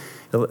often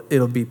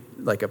it'll be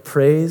like a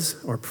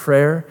praise or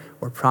prayer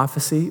or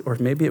prophecy, or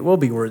maybe it will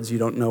be words you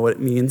don't know what it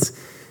means.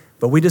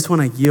 But we just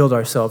want to yield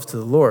ourselves to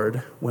the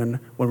Lord when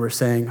we're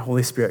saying,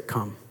 Holy Spirit,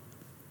 come.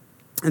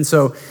 And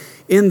so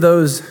in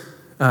those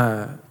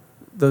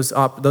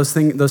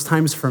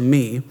times for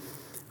me,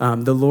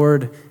 the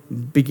Lord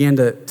began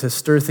to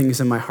stir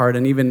things in my heart.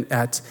 And even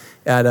at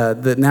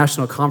the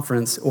national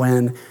conference,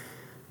 when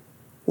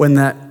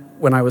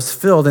I was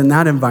filled in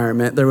that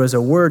environment, there was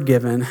a word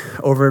given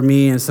over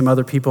me and some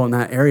other people in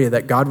that area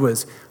that God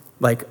was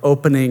like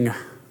opening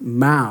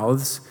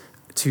mouths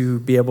to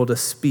be able to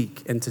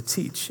speak and to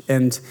teach.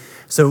 And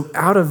so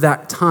out of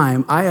that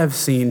time, I have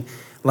seen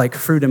like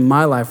fruit in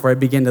my life where I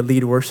began to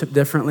lead worship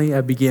differently. I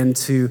began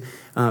to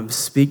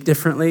speak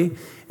differently.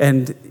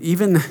 And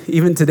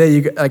even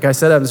today, like I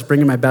said, I was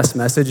bringing my best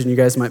message and you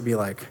guys might be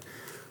like,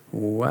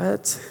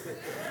 what?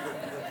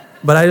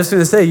 But I just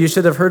want to say, you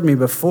should have heard me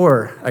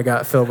before I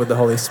got filled with the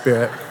Holy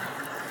Spirit.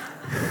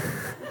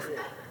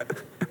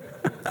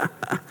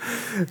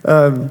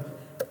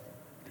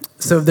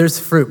 So there's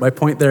fruit. My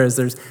point there is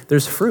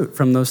there's fruit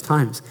from those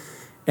times.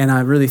 And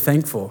I'm really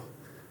thankful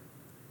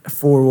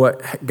for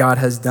what God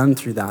has done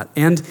through that.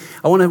 And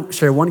I want to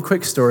share one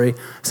quick story.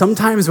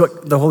 Sometimes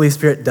what the Holy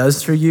Spirit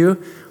does through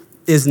you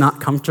is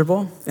not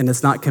comfortable and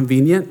it's not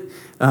convenient.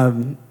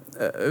 It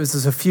was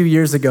just a few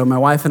years ago, my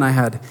wife and I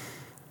had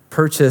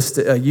purchased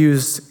a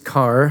used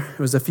car. It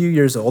was a few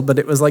years old, but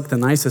it was like the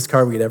nicest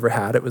car we'd ever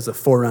had. It was a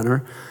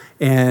 4Runner.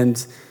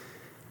 And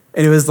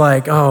it was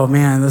like, oh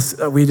man,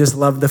 we just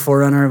loved the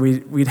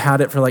 4Runner. We'd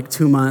had it for like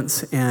 2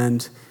 months.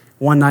 And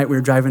one night we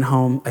were driving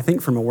home, I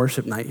think from a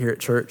worship night here at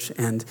church.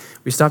 And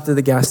we stopped at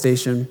the gas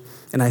station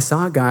and I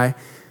saw a guy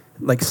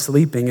like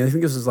sleeping. I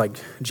think this was like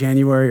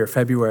January or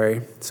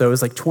February. So it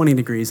was like 20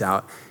 degrees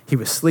out. He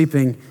was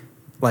sleeping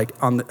like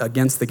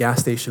against the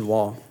gas station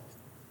wall.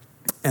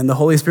 And the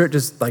Holy Spirit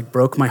just like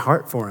broke my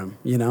heart for him,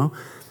 you know,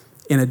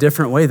 in a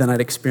different way than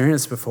I'd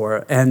experienced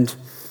before. And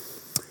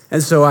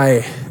so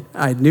I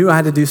knew I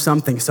had to do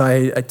something. So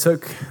I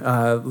took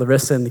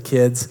Larissa and the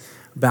kids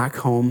back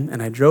home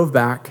and I drove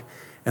back.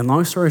 And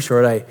long story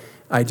short,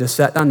 I just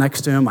sat down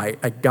next to him. I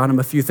got him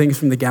a few things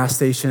from the gas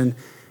station.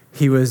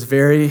 He was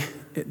very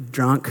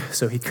drunk,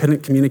 so he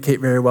couldn't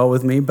communicate very well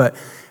with me. But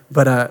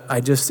But I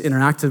just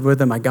interacted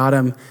with him. I got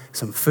him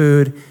some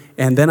food.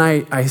 And then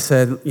I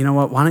said, you know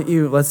what,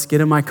 let's get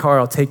in my car,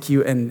 I'll take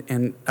you.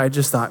 And I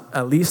just thought,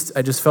 at least,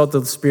 I just felt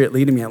the Spirit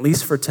leading me, at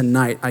least for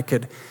tonight, I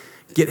could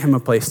get him a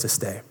place to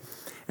stay.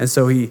 And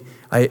so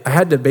I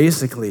had to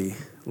basically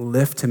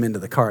lift him into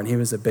the car, and he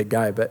was a big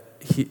guy, but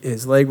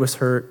his leg was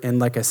hurt, and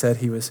like I said,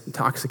 he was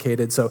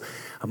intoxicated. So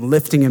I'm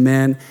lifting him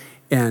in,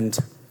 and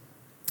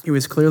he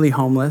was clearly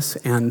homeless,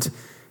 and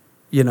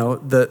you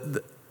know,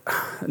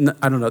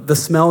 I don't know, the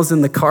smells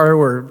in the car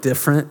were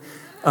different.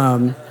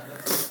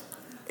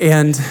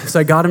 And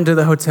so I got him to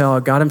the hotel,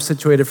 got him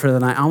situated for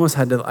the night. I almost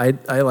had to,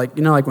 I like,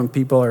 you know, like when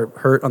people are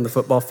hurt on the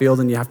football field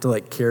and you have to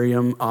like carry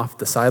them off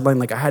the sideline,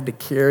 like I had to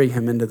carry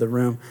him into the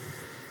room.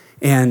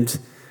 And,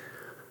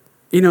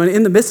 you know,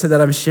 in the midst of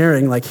that, I'm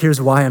sharing, like, here's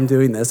why I'm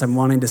doing this. I'm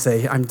wanting to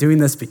say, I'm doing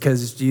this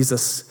because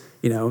Jesus,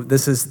 you know,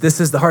 this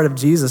is the heart of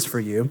Jesus for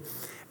you.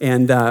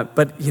 And,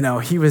 but, you know,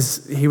 he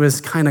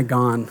was kind of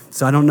gone.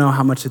 So I don't know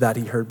how much of that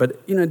he heard,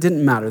 but, you know, it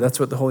didn't matter. That's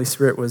what the Holy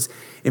Spirit was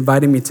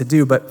inviting me to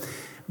do.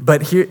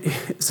 But here,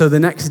 so the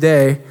next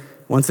day,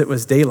 once it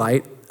was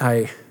daylight,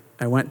 I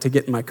went to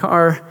get in my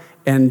car,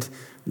 and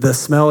the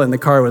smell in the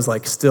car was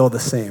like still the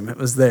same. It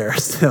was there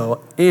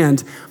still.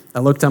 And I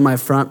looked on my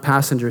front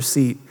passenger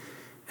seat,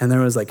 and there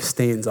was like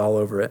stains all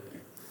over it.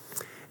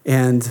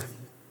 And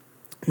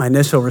my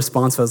initial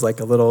response was like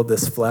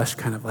this flesh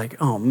kind of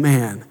like, oh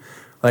man,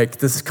 like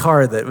this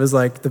car that was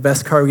like the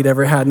best car we'd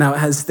ever had, now it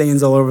has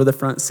stains all over the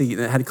front seat,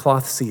 and it had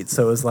cloth seats.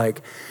 So it was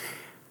like,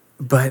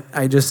 but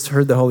I just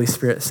heard the Holy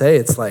Spirit say,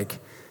 it's like,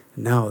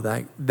 no,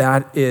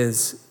 that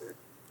is,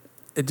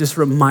 it just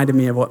reminded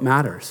me of what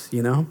matters,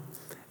 you know?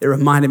 It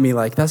reminded me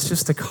like, that's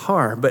just a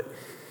car, but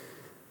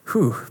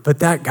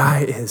that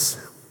guy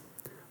is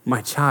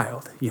my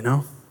child, you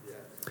know?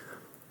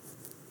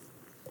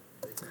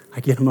 I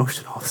get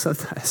emotional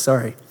sometimes,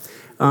 sorry.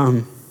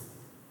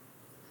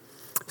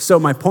 So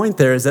my point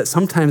there is that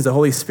sometimes the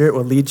Holy Spirit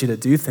will lead you to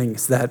do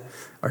things that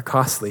are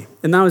costly.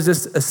 And that was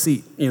just a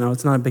seat, you know,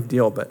 it's not a big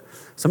deal, but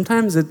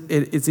sometimes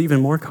it's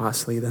even more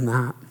costly than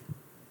that.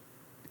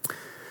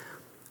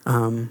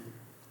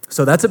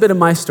 So that's a bit of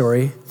my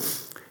story.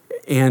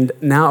 And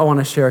now I want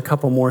to share a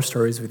couple more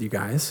stories with you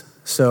guys.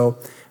 So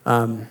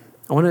I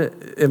want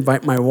to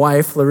invite my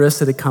wife,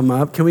 Larissa, to come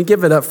up. Can we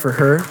give it up for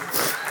her?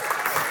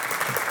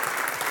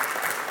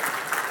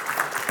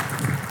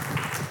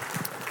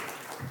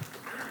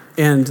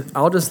 And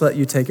I'll just let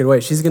you take it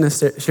away. She's going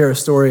to share a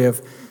story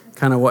of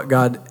kind of what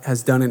God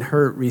has done in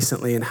her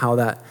recently and how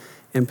that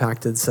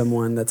impacted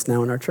someone that's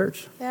now in our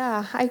church.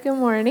 Yeah. Hi, good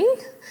morning.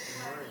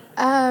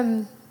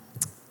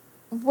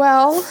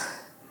 Well,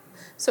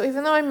 so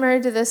even though I'm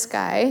married to this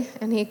guy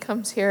and he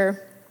comes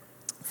here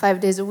 5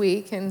 days a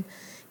week and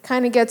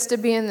kind of gets to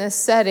be in this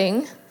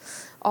setting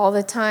all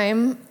the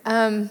time,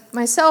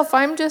 myself,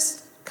 I'm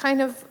just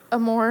kind of a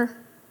more,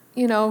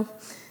 you know,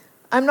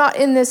 I'm not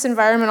in this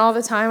environment all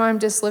the time. I'm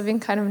just living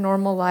kind of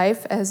normal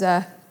life as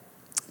a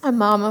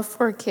mom of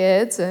 4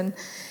 kids, and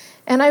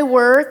I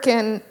work,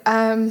 and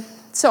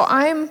so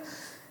I'm,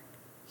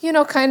 you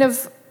know, kind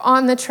of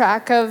on the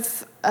track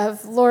of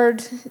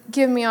Lord,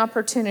 give me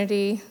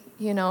opportunity,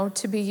 you know,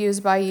 to be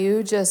used by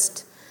you,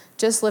 just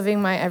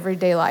living my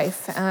everyday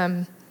life.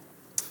 And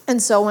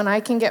so when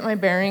I can get my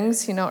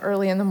bearings, you know,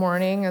 early in the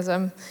morning as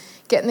I'm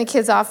getting the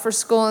kids off for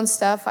school and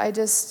stuff, I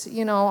just,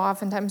 you know,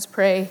 oftentimes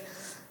pray,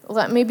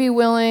 let me be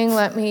willing,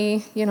 let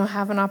me, you know,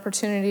 have an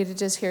opportunity to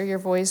just hear your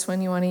voice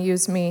when you want to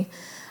use me.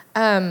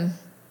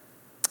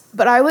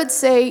 But I would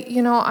say,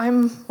 you know,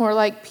 I'm more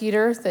like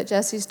Peter that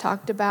Jesse's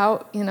talked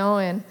about, you know,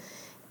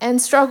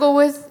 and struggle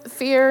with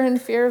fear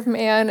of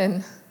man.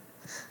 And,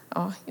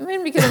 oh, you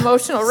made me get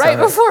emotional right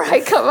before I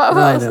come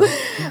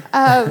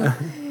up.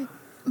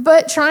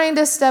 But trying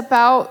to step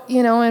out,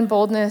 you know, in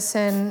boldness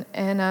and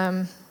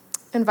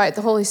invite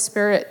the Holy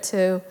Spirit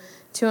to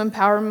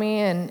empower me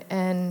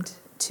and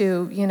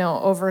to, you know,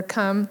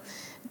 overcome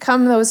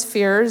those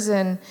fears.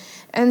 And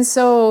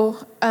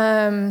so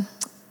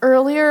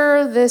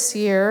earlier this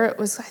year, it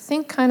was, I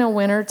think, kind of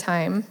winter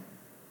time.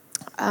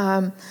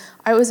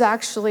 I was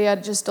actually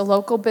at just a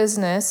local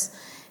business,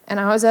 and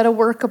I was at a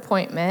work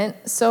appointment.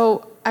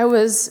 So I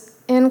was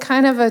in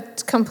kind of a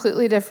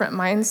completely different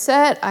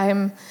mindset.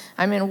 I'm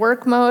in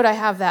work mode. I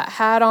have that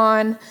hat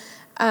on.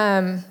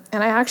 And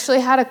I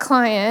actually had a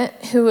client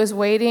who was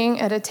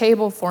waiting at a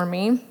table for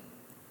me.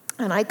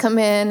 And I come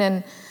in,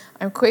 and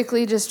I'm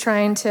quickly just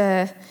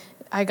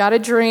I got a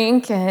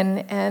drink,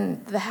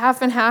 and the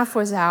half and half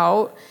was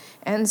out.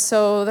 And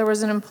so there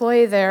was an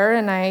employee there,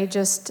 and I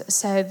just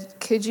said,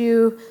 could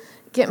you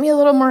get me a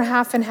little more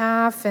half and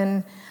half?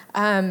 And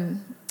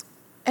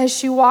as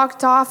she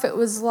walked off, it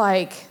was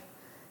like,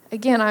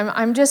 again,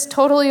 I'm just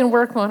totally in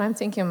work mode. I'm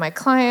thinking of my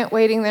client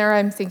waiting there.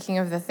 I'm thinking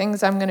of the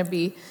things I'm going to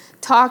be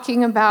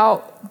talking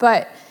about.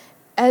 But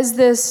as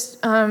this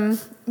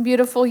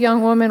beautiful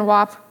young woman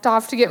walked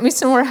off to get me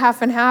some more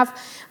half and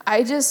half,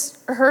 I just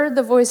heard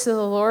the voice of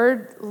the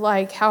Lord,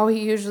 like how he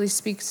usually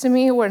speaks to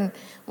me when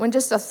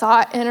just a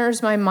thought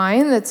enters my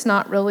mind that's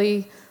not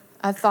really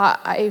a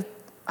thought I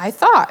I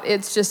thought.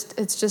 It's just,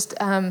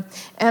 and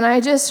I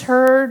just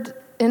heard,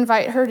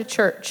 invite her to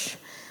church.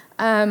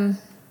 And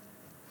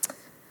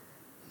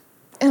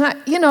I,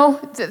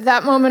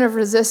 that moment of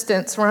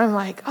resistance where I'm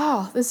like,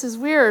 oh, this is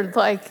weird.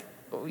 Like,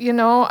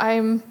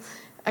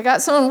 I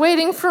got someone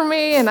waiting for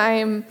me, and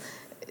I'm,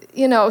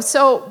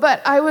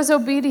 but I was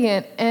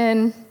obedient.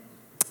 And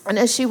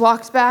as she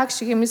walked back,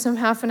 she gave me some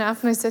half and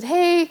half, and I said,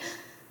 hey,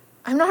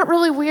 I'm not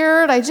really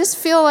weird. I just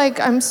feel like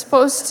I'm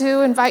supposed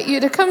to invite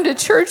you to come to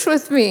church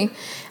with me.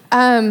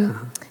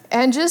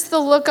 And just the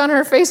look on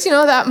her face,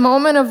 that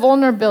moment of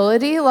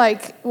vulnerability,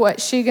 like,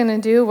 what's she going to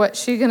do?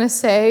 What's she going to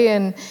say?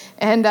 And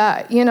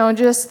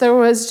there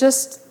was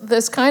just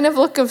this kind of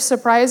look of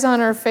surprise on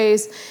her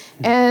face.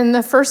 And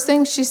the first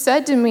thing she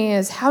said to me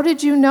is, how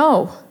did you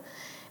know?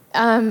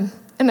 And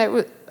I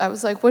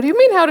was like, what do you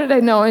mean, how did I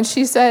know? And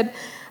she said,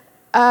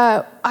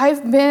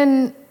 I've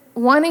been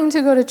wanting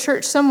to go to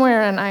church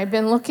somewhere, and I've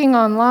been looking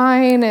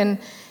online, and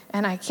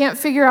I can't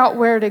figure out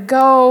where to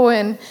go.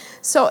 And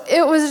so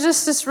it was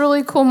just this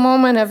really cool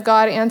moment of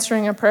God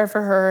answering a prayer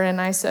for her.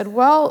 And I said,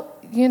 well,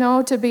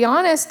 to be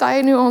honest,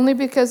 I knew only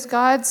because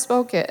God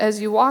spoke it.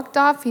 As you walked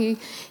off, he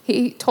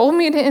told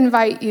me to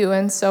invite you.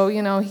 And so,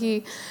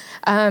 he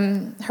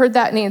heard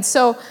that need.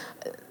 So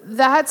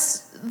that's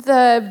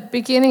the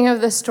beginning of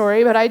the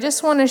story. But I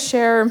just want to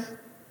share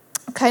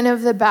kind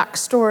of the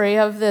backstory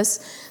of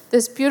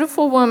this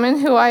beautiful woman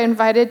who I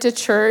invited to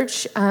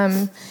church.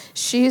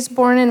 She's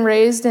born and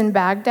raised in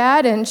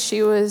Baghdad, and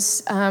she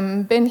was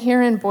been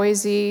here in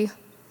Boise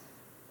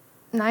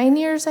 9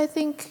 years, I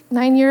think,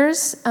 9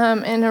 years,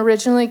 and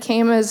originally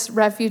came as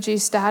refugee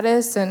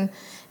status and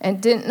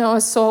didn't know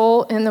a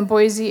soul in the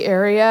Boise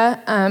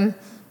area.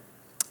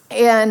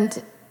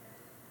 And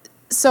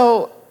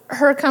so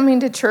her coming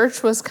to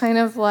church was kind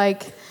of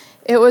like,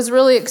 it was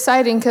really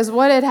exciting, because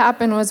what had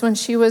happened was when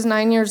she was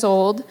 9 years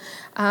old,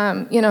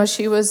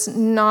 she was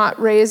not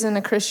raised in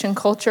a Christian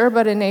culture,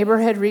 but a neighbor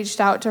had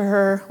reached out to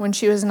her when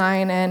she was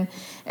 9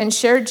 and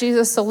shared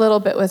Jesus a little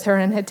bit with her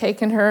and had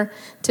taken her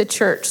to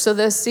church. So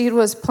the seed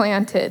was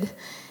planted.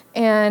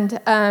 And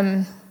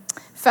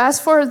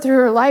fast forward through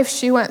her life,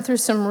 she went through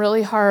some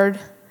really hard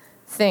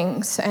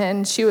things.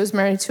 And she was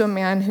married to a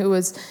man who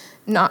was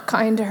not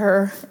kind to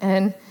her.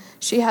 And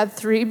she had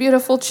 3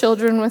 beautiful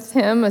children with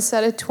him, a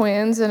set of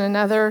twins and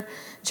another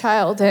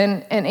child.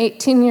 And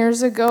 18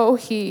 years ago,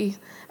 he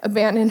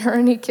abandoned her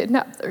and he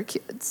kidnapped their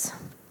kids.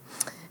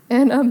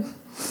 And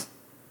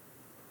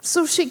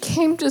so she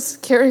came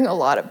just carrying a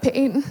lot of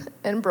pain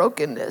and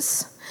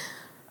brokenness.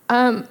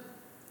 And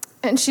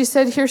she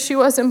said here she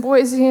was in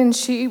Boise, and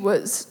she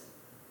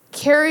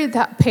carried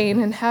that pain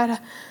and had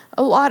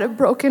a lot of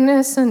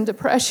brokenness and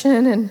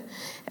depression.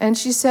 And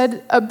she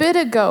said a bit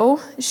ago,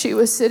 she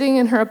was sitting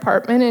in her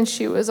apartment and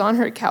she was on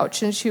her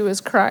couch and she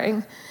was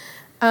crying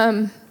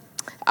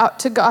out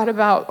to God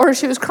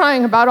she was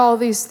crying about all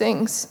these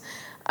things.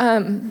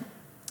 And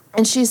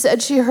she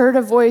said she heard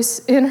a voice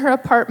in her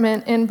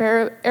apartment in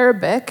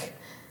Arabic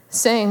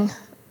saying,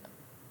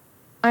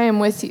 I am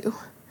with you.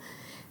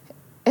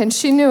 And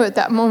she knew at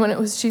that moment it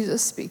was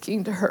Jesus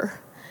speaking to her,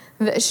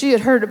 that she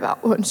had heard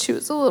about when she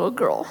was a little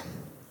girl.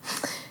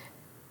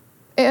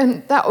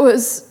 And that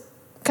was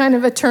kind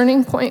of a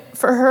turning point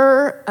for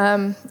her.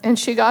 And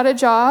she got a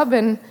job,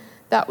 and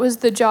that was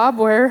the job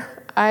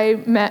where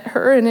I met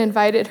her and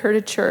invited her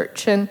to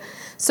church. And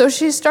so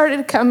she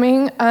started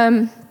coming.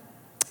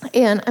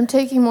 And I'm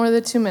taking more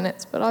than 2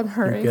 minutes, but I'm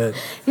hurrying. You're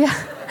good.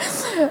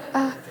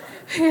 Yeah.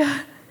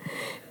 Yeah.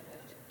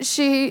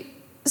 She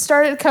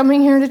started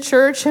coming here to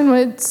church and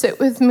would sit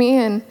with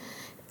me,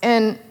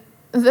 and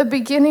the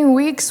beginning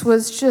weeks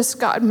was just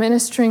God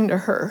ministering to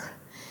her.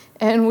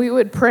 And we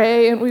would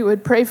pray, and we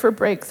would pray for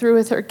breakthrough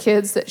with her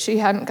kids that she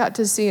hadn't got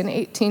to see in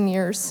 18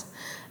 years.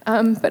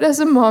 But as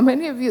a mom,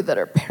 any of you that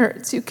are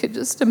parents, you could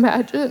just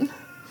imagine.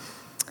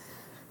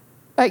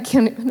 I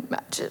can't even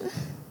imagine.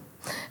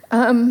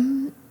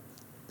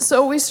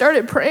 So we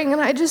started praying,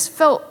 and I just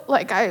felt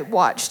like I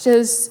watched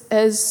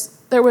as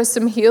there was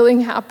some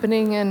healing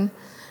happening, and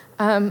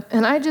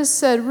I just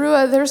said,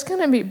 Rua, there's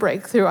going to be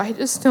breakthrough. I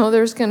just know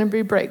there's going to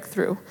be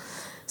breakthrough.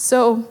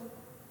 So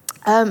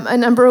a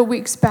number of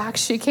weeks back,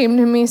 she came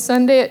to me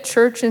Sunday at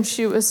church, and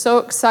she was so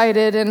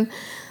excited, and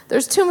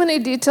there's too many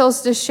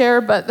details to share,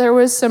 but there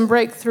was some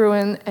breakthrough,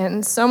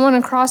 and someone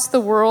across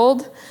the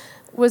world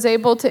was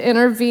able to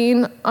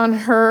intervene on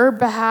her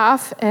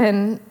behalf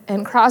and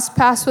cross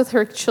paths with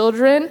her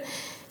children.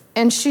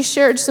 And she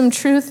shared some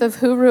truth of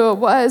who Rua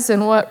was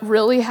and what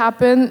really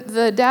happened.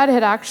 The dad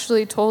had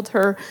actually told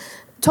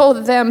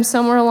them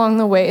somewhere along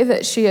the way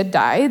that she had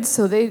died.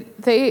 So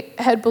they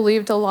had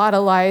believed a lot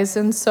of lies.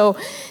 And so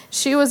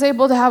she was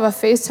able to have a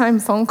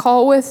FaceTime phone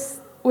call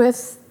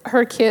with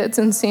her kids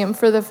and see them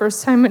for the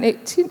first time in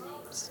 18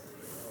 years.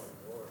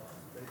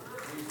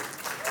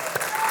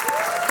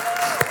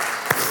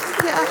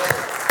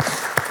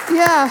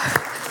 Yeah.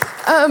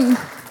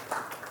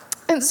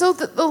 And so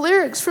the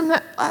lyrics from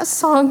that last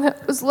song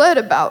that was led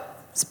about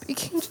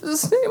speaking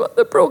Jesus' name on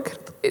the broken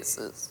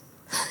places.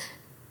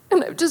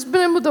 And I've just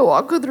been able to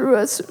walk with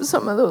Rua through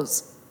some of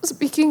those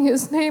speaking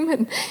his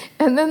name,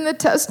 and then the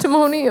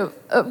testimony of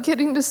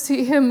getting to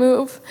see him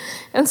move.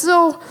 And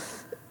so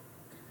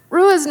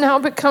Rua's now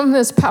become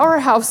this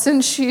powerhouse,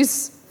 and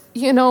she's,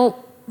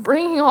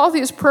 bringing all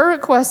these prayer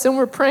requests, and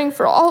we're praying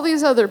for all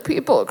these other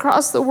people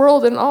across the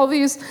world and all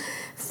these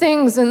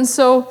things. And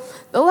so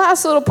the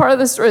last little part of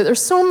the story,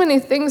 there's so many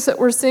things that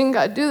we're seeing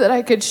God do that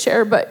I could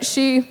share, but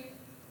she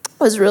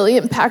was really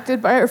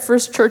impacted by our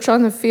first church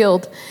on the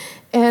field.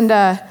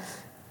 And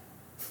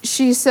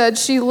she said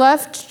she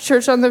left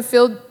church on the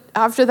field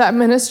after that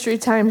ministry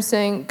time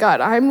saying, God,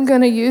 I'm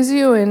going to use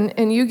you,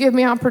 and you give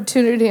me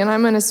opportunity, and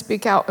I'm going to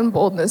speak out in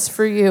boldness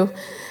for you.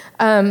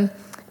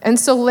 And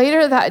so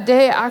later that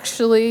day,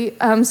 actually,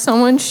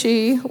 someone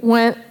she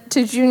went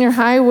to junior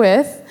high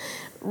with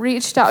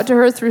reached out to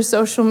her through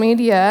social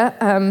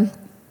media.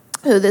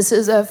 This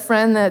is a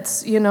friend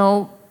that's,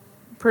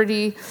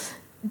 pretty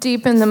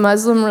deep in the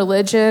Muslim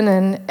religion,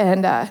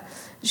 and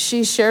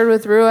she shared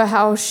with Rua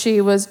how she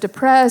was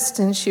depressed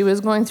and she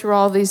was going through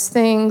all these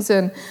things.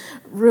 And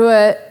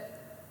Rua,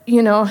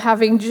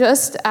 having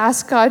just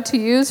asked God to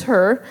use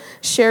her,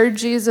 shared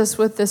Jesus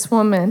with this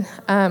woman.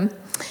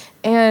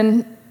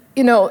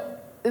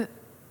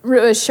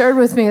 Rua shared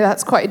with me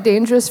that's quite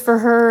dangerous for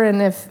her,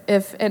 and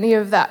if any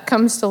of that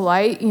comes to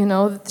light,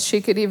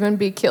 she could even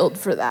be killed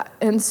for that.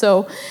 And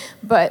so,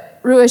 but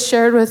Rua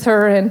shared with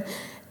her, and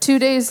 2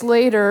 days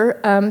later,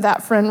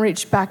 that friend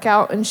reached back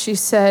out, and she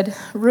said,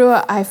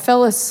 Rua, I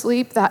fell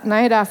asleep that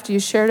night after you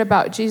shared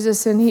about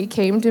Jesus, and he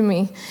came to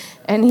me,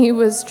 and he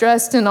was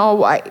dressed in all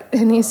white,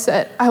 and he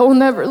said, I will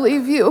never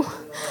leave you.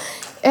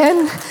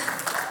 And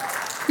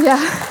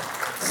yeah.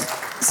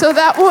 So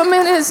that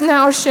woman is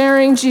now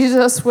sharing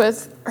Jesus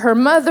with her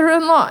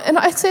mother-in-law. And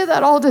I say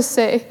that all to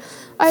say,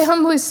 I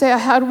humbly say I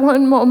had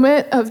one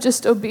moment of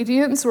just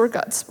obedience where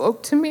God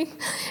spoke to me,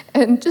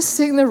 and just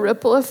seeing the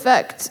ripple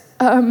effect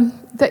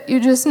that you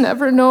just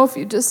never know if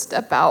you just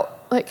step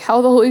out, like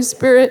how the Holy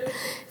Spirit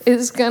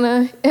is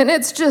gonna, and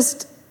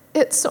it's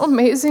so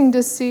amazing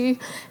to see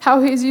how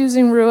he's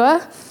using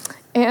Rua.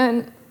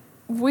 And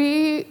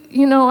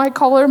I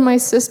call her my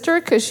sister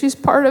because she's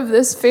part of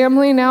this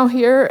family now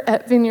here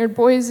at Vineyard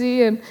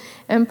Boise,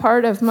 and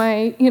part of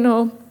my,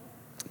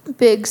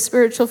 big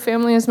spiritual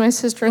family is my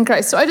sister in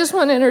Christ. So I just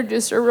want to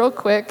introduce her real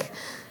quick.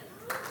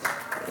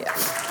 Yeah.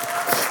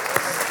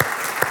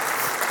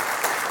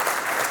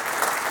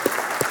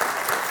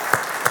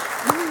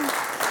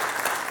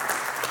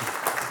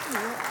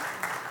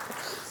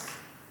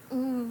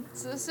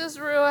 So this is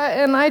Rua,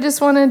 and I just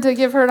wanted to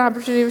give her an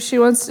opportunity if she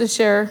wants to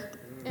share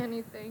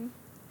anything.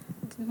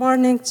 Good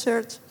morning,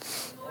 church.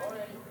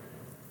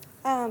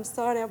 I'm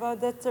sorry about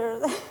the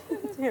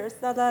tears,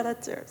 a lot of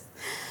tears.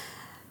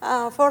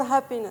 For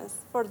happiness,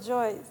 for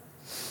joy.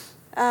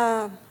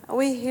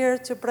 We're here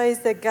to praise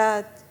the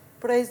God,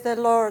 praise the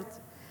Lord.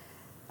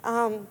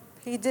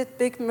 He did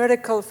big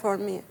miracle for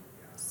me.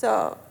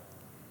 So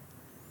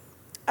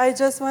I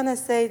just want to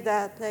say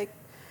that,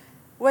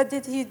 what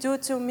did he do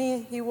to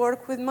me? He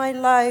worked with my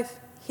life.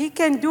 He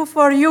can do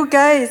for you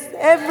guys,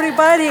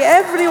 everybody,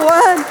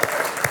 everyone.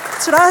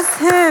 Trust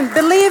him,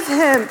 believe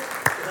him,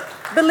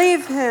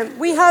 believe him.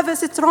 We have a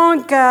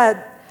strong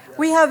God.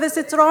 We have a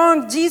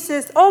strong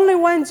Jesus, only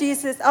one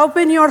Jesus.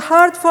 Open your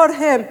heart for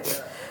him.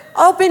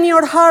 Open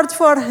your heart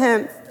for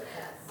him.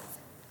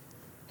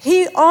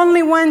 He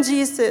only one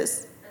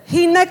Jesus.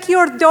 He knock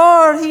your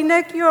door. He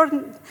knock your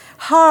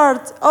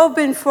heart.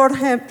 Open for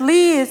him.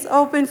 Please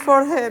open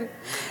for him.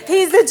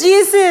 He's the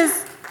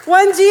Jesus.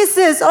 One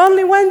Jesus.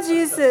 Only one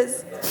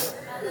Jesus.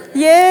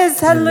 Yes,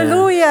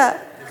 hallelujah.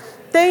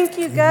 Thank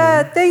you,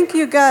 God. Thank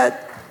you, God.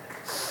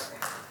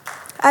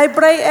 I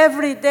pray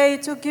every day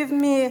to give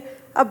me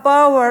a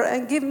power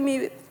and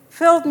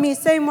fill me,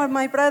 same what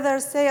my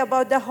brothers say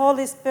about the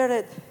Holy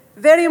Spirit.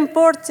 Very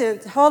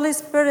important, Holy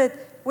Spirit.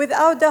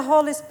 Without the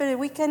Holy Spirit,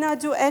 we cannot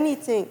do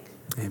anything.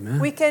 Amen.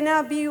 We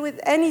cannot be with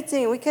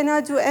anything. We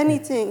cannot do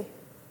anything.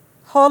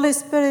 Holy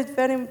Spirit,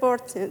 very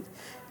important.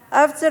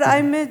 After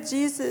I met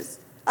Jesus,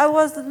 I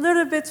was a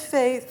little bit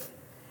faith.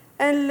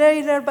 And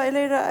later by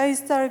later, I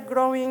started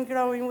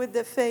growing with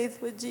the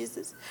faith with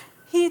Jesus.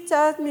 He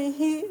taught me,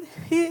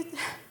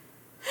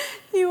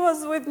 he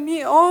was with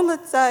me all the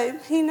time.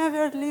 He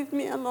never left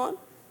me alone.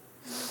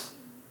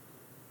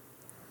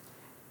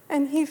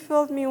 And he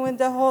filled me with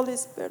the Holy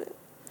Spirit.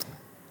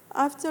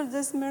 After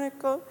this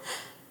miracle,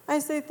 I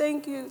say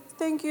thank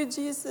you,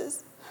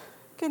 Jesus.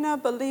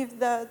 Cannot believe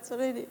that,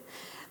 really.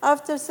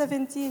 After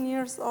 17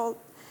 years old,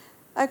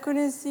 I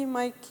couldn't see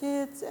my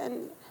kids,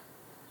 and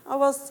I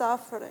was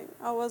suffering.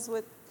 I was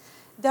with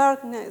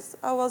darkness.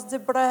 I was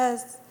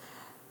depressed.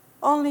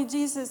 Only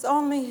Jesus,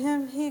 only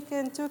him, he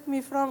can take me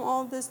from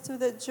all this to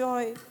the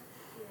joy.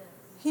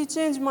 He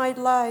changed my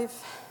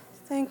life.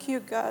 Thank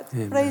you, God.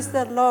 Amen. Praise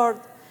the Lord.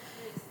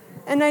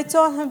 And I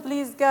told him,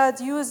 please,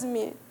 God, use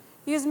me.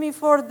 Use me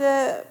for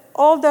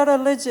all the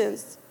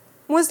religions,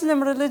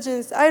 Muslim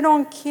religions. I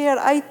don't care.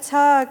 I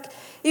talk.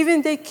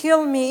 Even they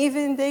kill me.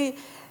 Even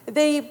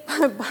they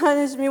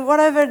punish me.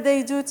 Whatever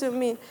they do to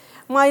me.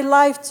 My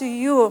life to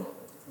you.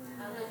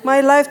 My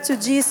life to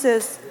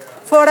Jesus.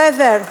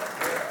 forever.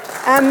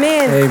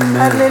 Amen. Amen.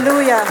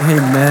 Hallelujah.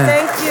 Amen.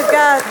 Thank you,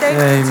 God. Thank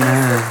you,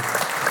 Amen.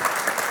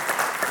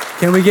 Jesus.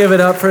 Can we give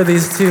it up for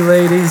these two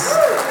ladies?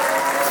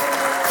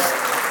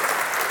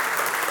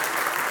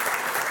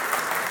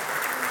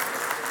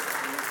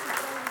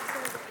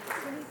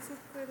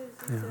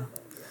 Yeah.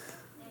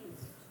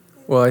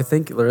 Well, I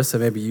think, Larissa,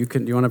 maybe do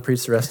you want to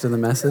preach the rest of the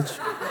message?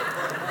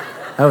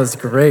 That was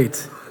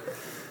great.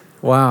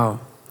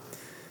 Wow.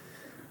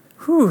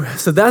 Whew.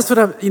 So that's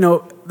what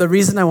the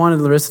reason I wanted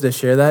Larissa to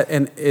share that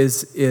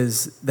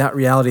is that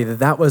reality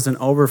that was an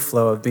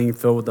overflow of being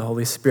filled with the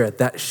Holy Spirit,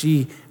 that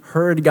she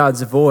heard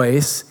God's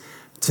voice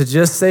to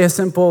just say a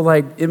simple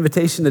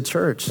invitation to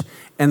church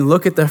and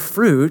look at the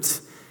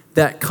fruit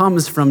that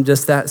comes from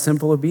just that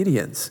simple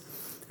obedience.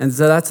 And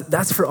so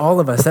that's for all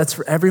of us. That's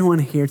for everyone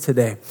here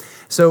today.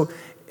 So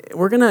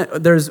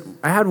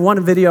I had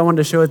one video I wanted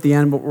to show at the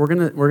end, but we're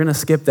gonna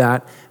skip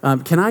that.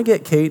 Can I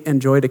get Kate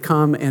and Joy to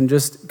come and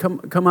just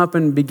come up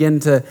and begin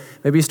to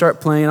maybe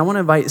start playing? I want to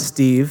invite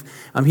Steve.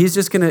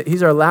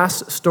 He's our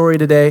last story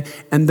today,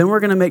 and then we're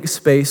gonna make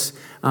space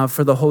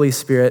for the Holy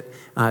Spirit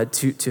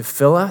to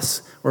fill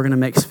us. We're gonna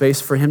make space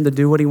for him to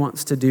do what he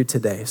wants to do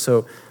today.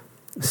 So,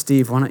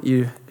 Steve, why don't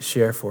you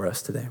share for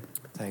us today?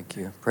 Thank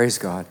you. Praise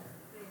God.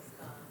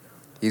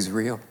 He's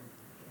real.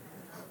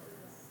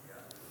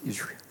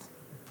 He's real.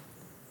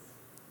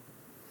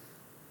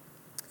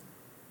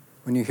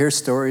 When you hear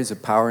stories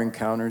of power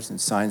encounters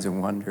and signs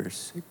and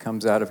wonders, it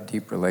comes out of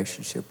deep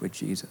relationship with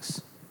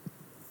Jesus.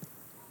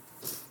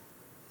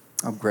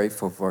 I'm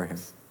grateful for him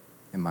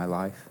in my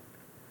life.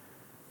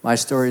 My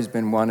story has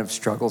been one of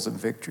struggles and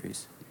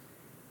victories.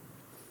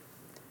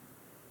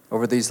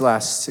 Over these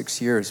last 6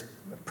 years,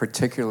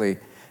 particularly,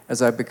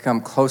 as I've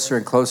become closer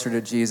and closer to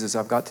Jesus,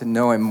 I've got to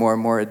know him more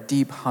and more. A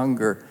deep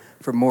hunger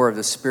for more of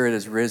the Spirit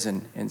has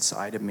risen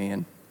inside of me.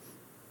 And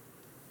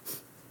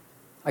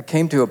I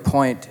came to a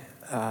point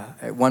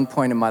at one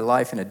point in my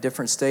life in a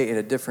different state, in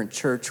a different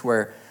church,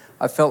 where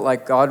I felt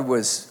like God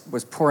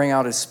was pouring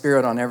out his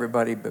Spirit on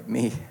everybody but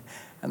me.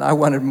 And I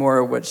wanted more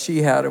of what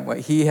she had and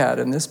what he had.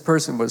 And this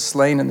person was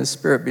slain in the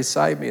Spirit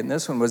beside me, and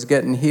this one was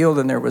getting healed,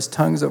 and there was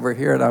tongues over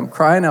here, and I'm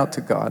crying out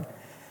to God.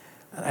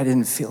 And I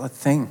didn't feel a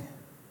thing.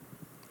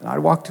 And I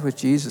walked with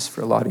Jesus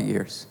for a lot of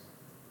years.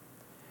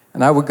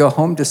 And I would go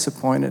home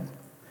disappointed.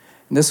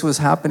 And this was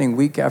happening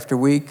week after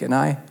week, and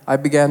I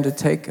began to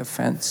take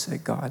offense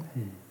at God.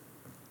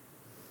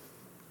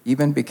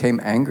 Even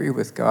became angry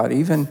with God,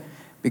 even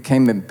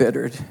became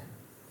embittered.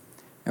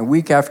 And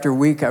week after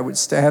week, I would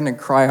stand and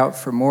cry out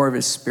for more of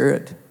his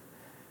Spirit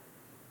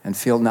and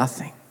feel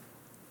nothing.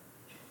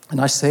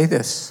 And I say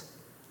this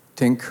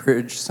to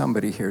encourage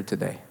somebody here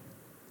today.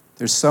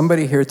 There's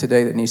somebody here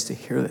today that needs to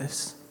hear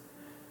this.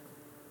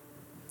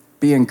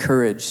 Be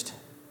encouraged.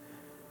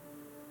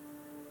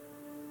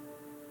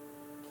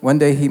 One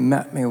day he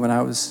met me when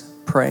I was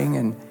praying,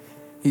 and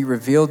he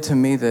revealed to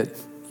me that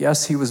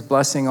yes, he was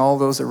blessing all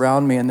those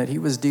around me, and that he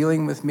was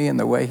dealing with me in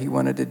the way he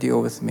wanted to deal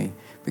with me,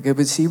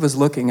 because he was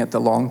looking at the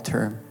long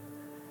term.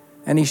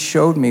 And he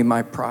showed me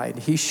my pride.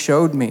 He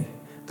showed me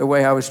the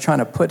way I was trying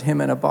to put him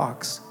in a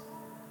box,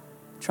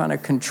 trying to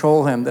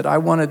control him, that I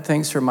wanted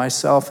things for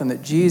myself, and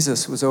that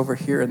Jesus was over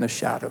here in the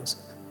shadows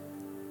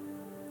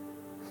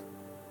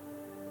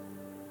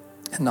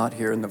and not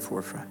here in the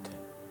forefront.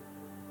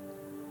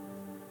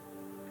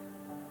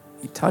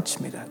 He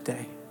touched me that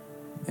day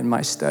in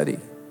my study,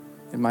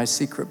 in my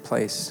secret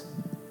place.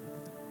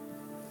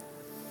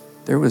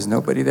 There was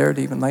nobody there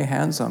to even lay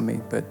hands on me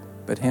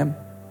but him.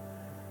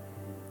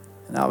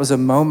 And that was a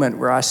moment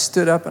where I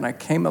stood up and I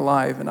came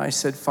alive, and I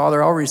said,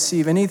 Father, I'll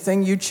receive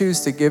anything you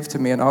choose to give to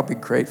me, and I'll be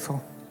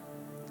grateful.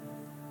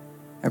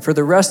 And for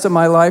the rest of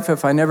my life,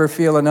 if I never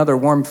feel another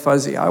warm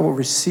fuzzy, I will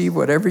receive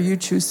whatever you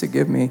choose to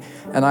give me,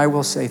 and I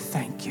will say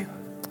thank you.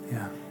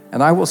 Yeah.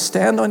 And I will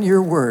stand on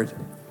your word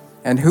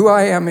and who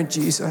I am in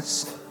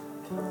Jesus,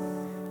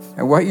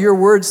 and what your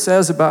word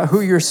says about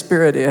who your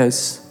Spirit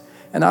is.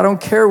 And I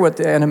don't care what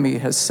the enemy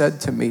has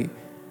said to me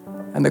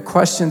and the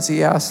questions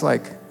he asks,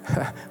 like,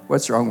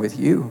 what's wrong with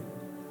you?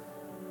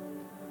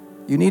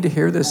 You need to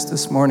hear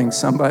this morning,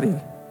 somebody.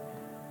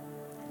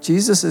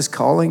 Jesus is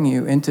calling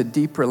you into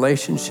deep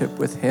relationship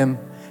with him,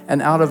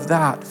 and out of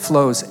that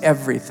flows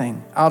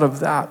everything. Out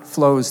of that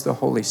flows the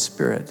Holy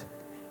Spirit.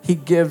 He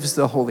gives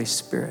the Holy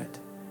Spirit.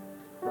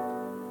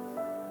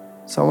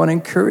 So I want to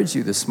encourage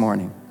you this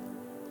morning.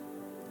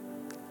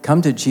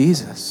 Come to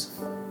Jesus.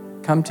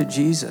 Come to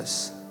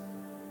Jesus.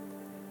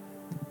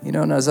 You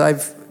know, and as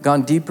I've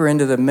gone deeper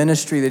into the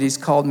ministry that he's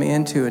called me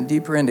into, and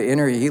deeper into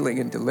inner healing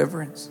and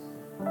deliverance,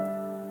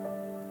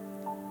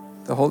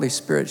 the Holy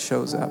Spirit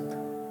shows up.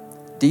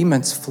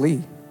 Demons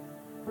flee.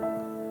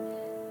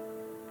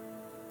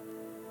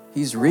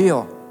 He's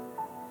real.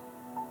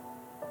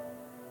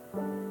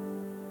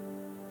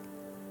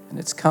 And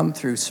it's come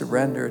through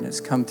surrender, and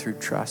it's come through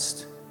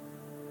trust.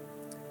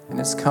 And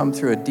it's come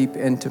through a deep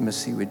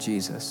intimacy with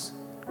Jesus.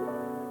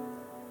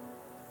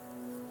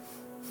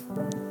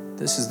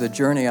 This is the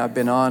journey I've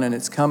been on, and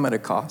it's come at a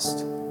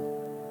cost.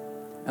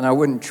 And I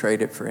wouldn't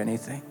trade it for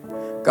anything.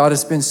 God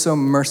has been so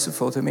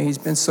merciful to me. He's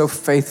been so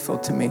faithful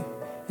to me.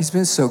 He's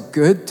been so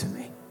good to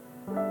me.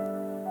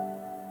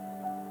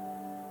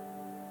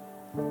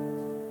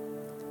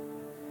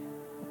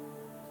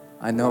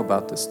 I know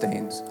about the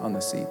stains on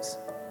the seats.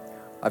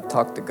 I've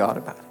talked to God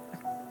about it.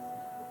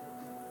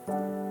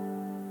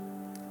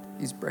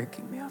 He's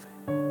breaking me of it.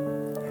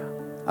 Yeah.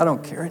 I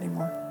don't care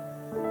anymore.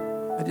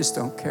 I just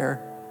don't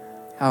care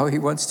how he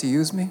wants to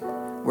use me,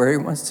 where he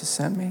wants to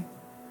send me,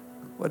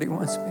 what he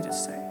wants me to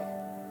say.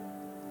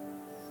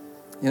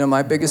 You know,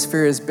 my biggest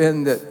fear has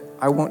been that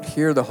I won't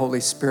hear the Holy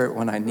Spirit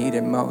when I need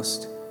him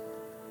most.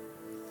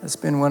 That's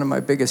been one of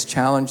my biggest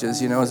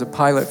challenges. You know, as a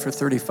pilot for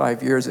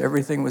 35 years,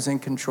 everything was in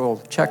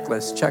control.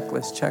 Checklist,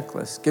 checklist,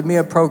 checklist. Give me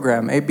a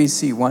program,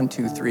 ABC, 1,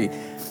 2, 3.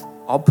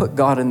 I'll put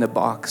God in the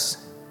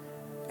box.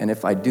 And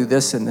if I do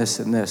this and this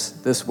and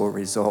this will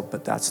result.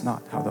 But that's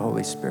not how the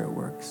Holy Spirit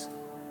works.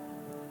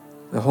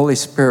 The Holy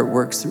Spirit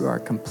works through our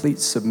complete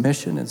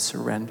submission and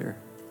surrender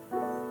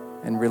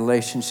and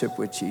relationship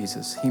with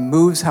Jesus. He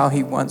moves how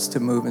he wants to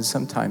move, and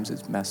sometimes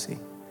it's messy.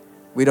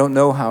 We don't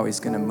know how he's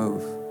going to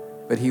move,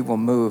 but he will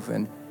move.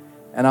 And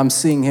I'm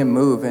seeing him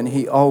move, and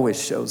he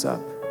always shows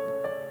up.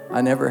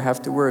 I never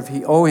have to worry.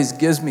 He always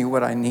gives me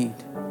what I need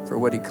for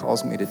what he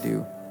calls me to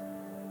do.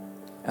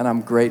 And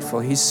I'm grateful.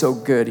 He's so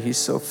good. He's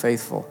so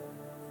faithful.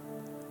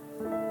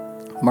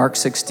 Mark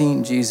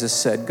 16, Jesus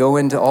said, "Go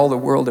into all the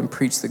world and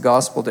preach the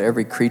gospel to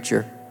every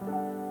creature.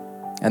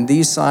 And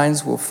these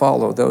signs will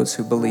follow those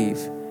who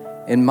believe.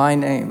 In my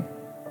name,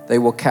 they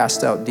will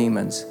cast out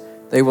demons.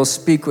 They will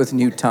speak with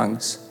new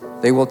tongues.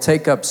 They will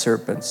take up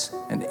serpents.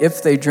 And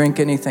if they drink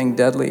anything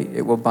deadly,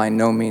 it will by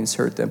no means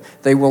hurt them.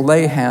 They will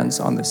lay hands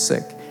on the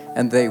sick,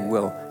 and they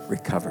will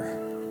recover."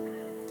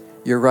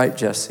 You're right,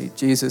 Jesse.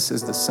 Jesus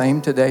is the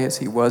same today as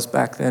he was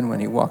back then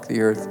when he walked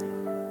the earth,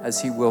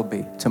 as he will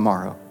be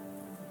tomorrow.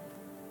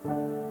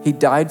 He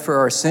died for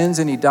our sins,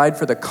 and he died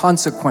for the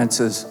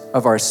consequences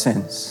of our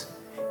sins.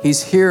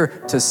 He's here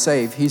to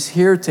save. He's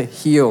here to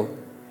heal.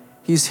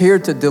 He's here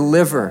to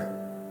deliver.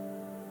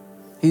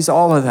 He's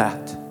all of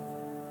that.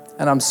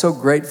 And I'm so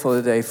grateful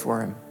today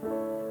for him.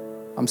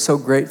 I'm so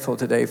grateful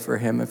today for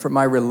him and for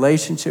my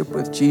relationship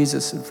with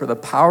Jesus and for the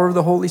power of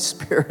the Holy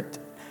Spirit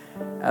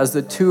as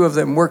the two of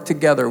them work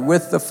together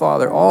with the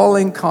Father, all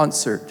in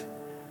concert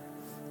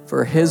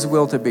for his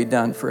will to be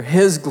done, for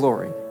his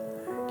glory,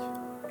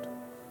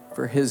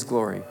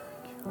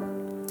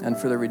 and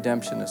for the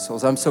redemption of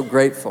souls. I'm so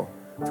grateful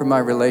for my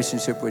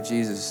relationship with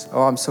Jesus.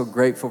 Oh, I'm so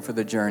grateful for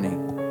the journey.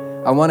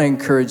 I want to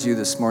encourage you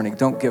this morning,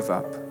 don't give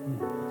up.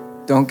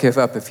 Don't give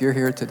up. If you're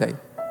here today,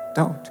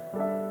 don't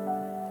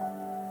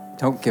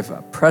give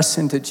up. Press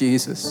into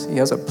Jesus. He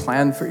has a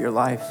plan for your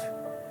life.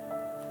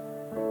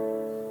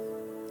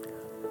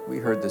 We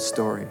heard the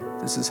story.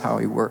 This is how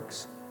he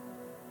works.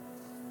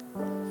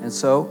 And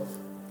so,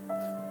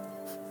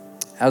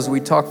 as we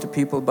talk to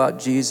people about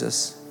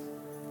Jesus,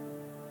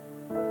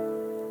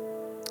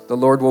 the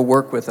Lord will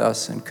work with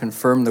us and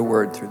confirm the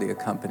word through the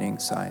accompanying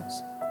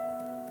signs.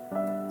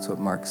 That's what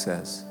Mark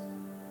says.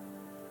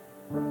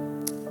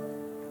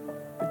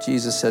 But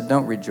Jesus said,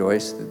 don't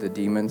rejoice that the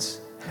demons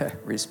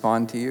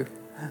respond to you.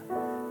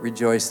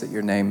 Rejoice that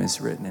your name is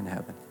written in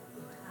heaven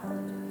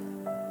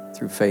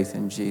through faith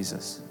in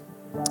Jesus.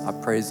 I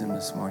praise him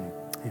this morning.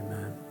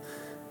 Amen.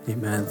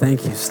 Amen.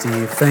 Thank you,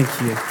 Steve. Thank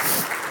you.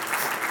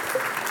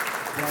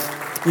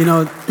 You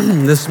know,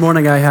 this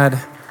morning I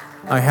had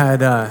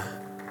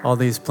all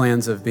these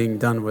plans of being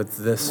done with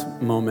this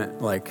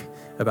moment like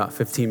about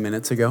 15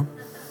 minutes ago.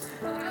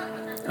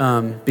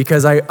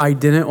 Because I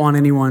didn't want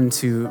anyone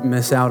to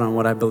miss out on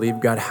what I believe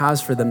God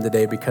has for them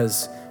today,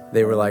 because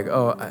they were like,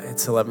 oh,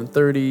 it's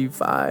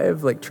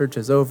 11:35, like church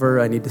is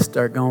over, I need to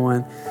start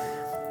going.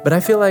 But I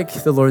feel like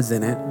the Lord's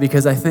in it,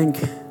 because I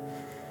think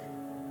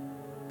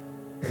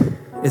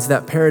it's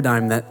that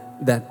paradigm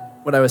that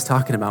what I was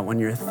talking about, when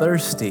you're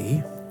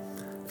thirsty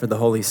for the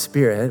Holy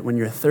Spirit, when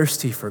you're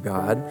thirsty for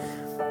God,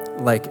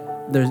 like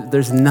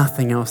there's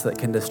nothing else that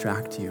can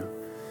distract you.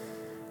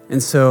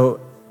 And so,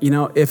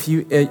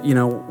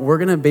 we're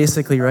going to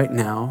basically right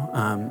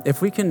now,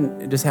 if we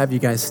can just have you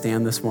guys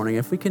stand this morning,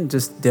 if we can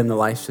just dim the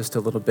lights just a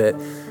little bit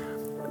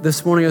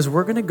this morning, as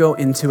we're going to go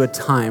into a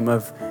time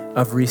of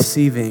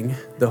receiving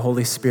the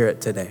Holy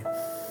Spirit today.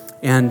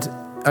 And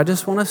I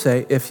just want to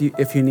say, if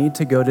you need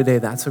to go today,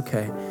 that's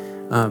okay.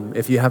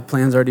 If you have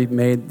plans already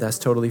made, that's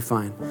totally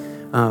fine.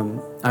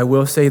 I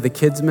will say the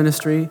kids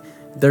ministry,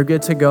 they're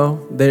good to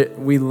go.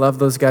 We love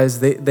those guys.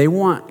 They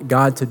want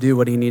God to do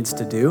what he needs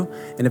to do.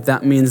 And if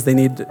that means they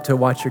need to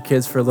watch your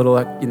kids for a little,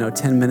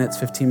 10 minutes,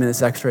 15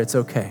 minutes extra, it's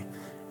okay.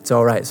 It's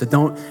all right. So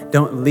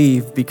don't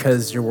leave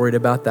because you're worried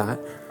about that.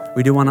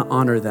 We do want to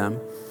honor them.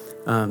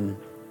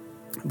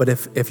 But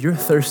if you're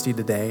thirsty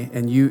today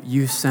and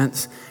you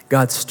sense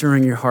God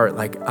stirring your heart,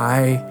 like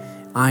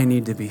I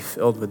need to be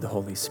filled with the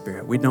Holy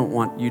Spirit, we don't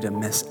want you to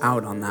miss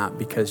out on that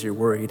because you're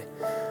worried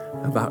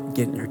about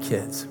getting your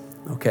kids,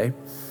 okay?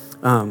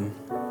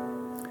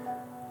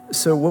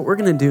 So what we're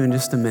going to do in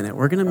just a minute,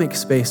 we're going to make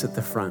space at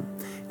the front.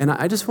 And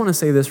I just want to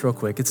say this real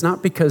quick. It's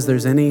not because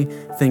there's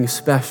anything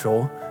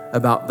special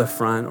about the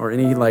front or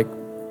any like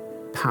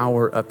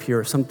power up here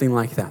or something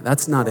like that.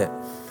 That's not it.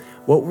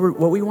 What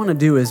we want to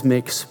do is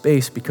make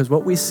space, because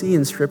what we see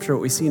in Scripture,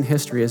 what we see in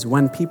history is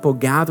when people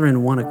gather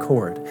in one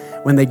accord,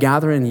 when they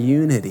gather in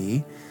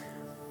unity,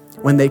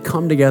 when they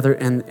come together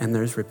and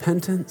there's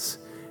repentance,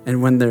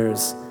 and when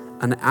there's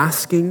an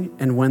asking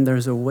and when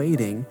there's a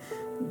waiting,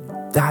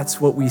 that's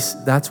when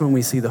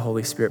we see the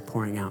Holy Spirit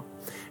pouring out.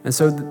 And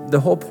so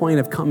the whole point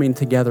of coming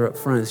together up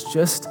front is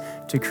just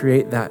to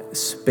create that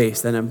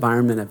space, that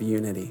environment of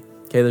unity.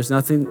 Okay, there's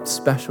nothing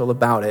special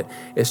about it.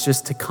 It's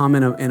just to come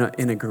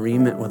in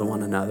agreement with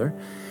one another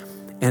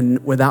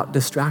and without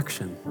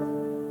distraction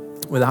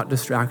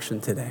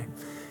today.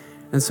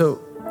 And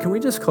so can we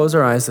just close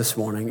our eyes this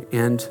morning,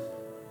 and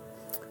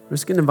we're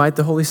just going to invite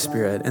the Holy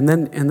Spirit, and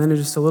then in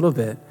just a little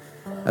bit,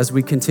 as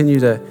we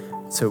continue to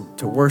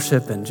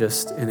worship and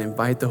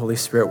invite the Holy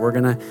Spirit,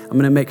 I'm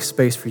gonna make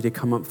space for you to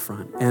come up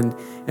front, and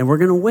we're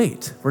gonna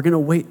wait. We're gonna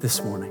wait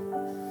this morning,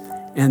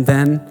 and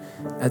then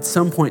at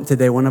some point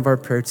today, one of our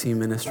prayer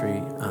team or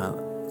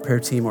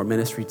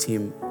ministry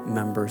team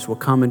members will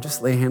come and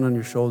just lay a hand on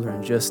your shoulder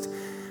and just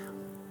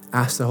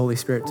ask the Holy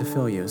Spirit to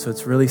fill you. So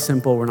it's really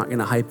simple. We're not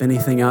gonna hype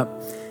anything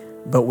up,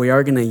 but we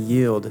are gonna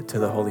yield to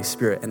the Holy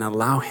Spirit and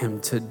allow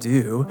him to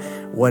do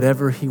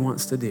whatever he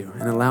wants to do,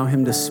 and allow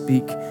him to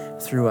speak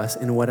through us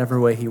in whatever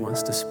way he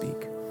wants to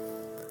speak.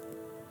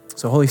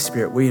 So Holy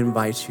Spirit, we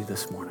invite you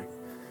this morning.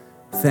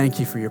 Thank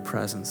you for your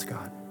presence,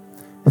 God.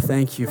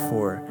 Thank you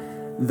for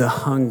the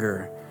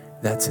hunger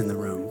that's in the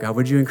room. God,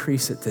 would you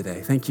increase it today?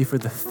 Thank you for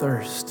the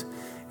thirst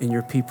in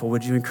your people.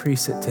 Would you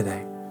increase it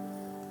today?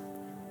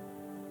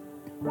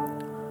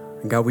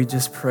 And God, we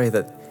just pray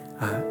that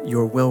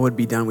your will would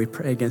be done. We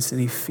pray against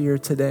any fear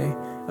today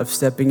of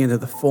stepping into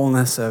the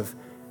fullness of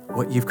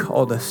what you've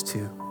called us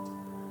to,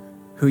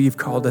 who you've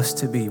called us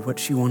to be,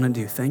 what you want to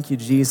do. Thank you,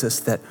 Jesus,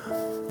 that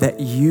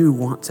you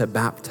want to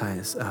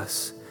baptize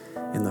us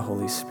in the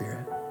Holy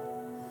Spirit.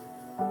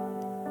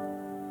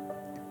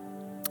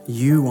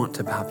 You want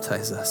to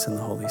baptize us in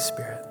the Holy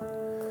Spirit.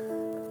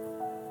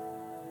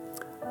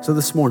 So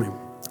this morning,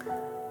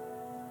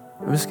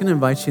 I'm just going to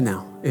invite you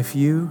now, if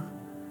you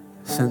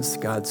sense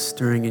God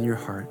stirring in your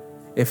heart,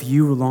 if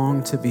you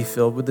long to be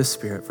filled with the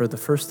Spirit for the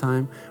first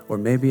time, or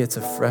maybe it's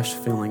a fresh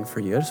feeling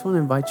for you, I just want to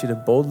invite you to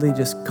boldly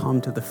just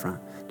come to the front.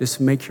 Just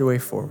make your way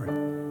forward.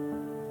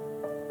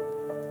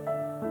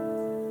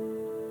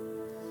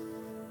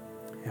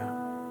 Yeah.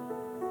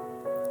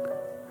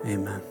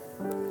 Amen.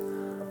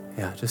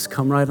 Yeah, just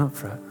come right up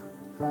front.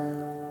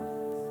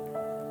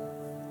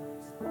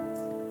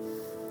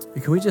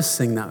 And can we just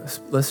sing that?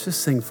 Let's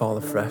just sing Fall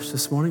Afresh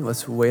this morning.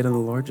 Let's wait on the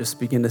Lord. Just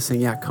begin to sing.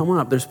 Yeah, come on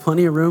up. There's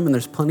plenty of room and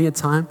there's plenty of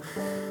time.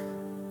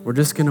 We're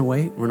just going to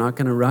wait. We're not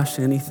going to rush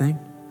anything.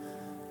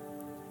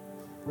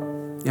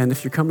 And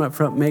if you're coming up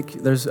front,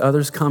 there's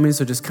others coming,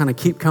 so just kind of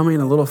keep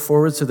coming a little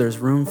forward so there's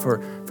room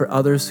for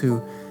others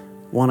who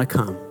want to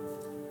come.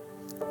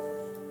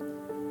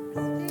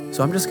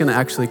 So I'm just going to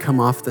actually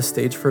come off the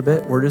stage for a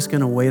bit. We're just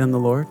going to wait on the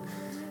Lord.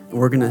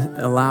 We're going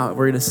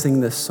to sing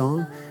this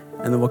song,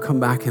 and then we'll come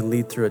back and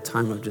lead through a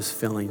time of just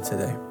filling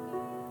today.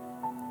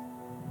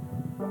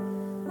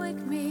 Wake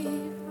me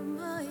from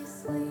my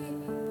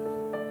sleep,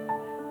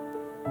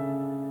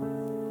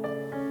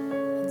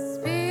 and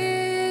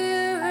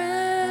Spirit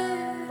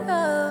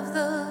of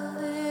the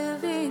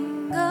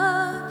living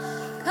God,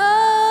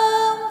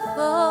 come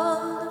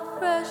fall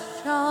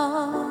afresh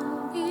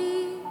on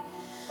me.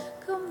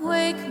 Come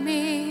wake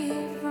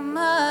me from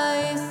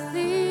my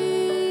sleep.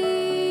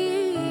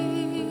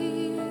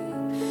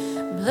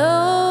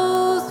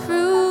 Blow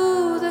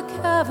through the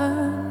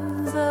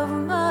caverns of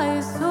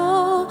my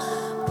soul,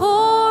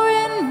 pour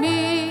in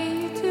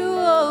me to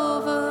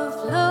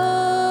overflow.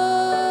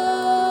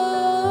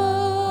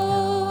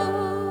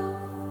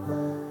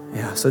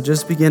 Yeah, so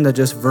just begin to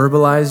just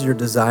verbalize your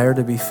desire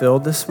to be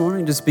filled this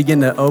morning. Just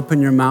begin to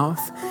open your mouth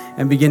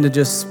and begin to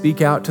just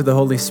speak out to the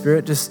Holy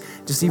Spirit. Just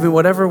even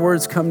whatever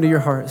words come to your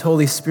heart.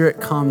 Holy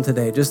Spirit, come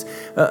today. Just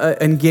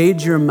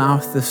engage your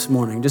mouth this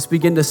morning. Just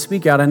begin to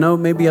speak out. I know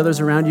maybe others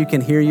around you can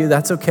hear you.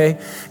 That's okay.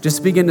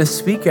 Just begin to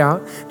speak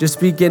out. Just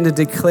begin to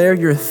declare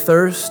your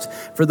thirst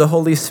for the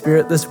Holy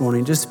Spirit this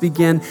morning. Just we're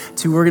going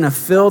to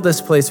fill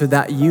this place with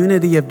that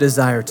unity of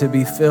desire to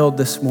be filled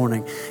this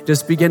morning.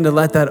 Just begin to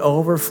let that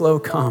overflow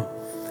come.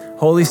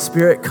 Holy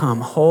Spirit, come.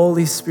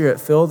 Holy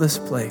Spirit, fill this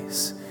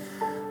place.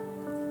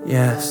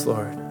 Yes,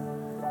 Lord.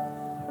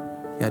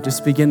 Yeah,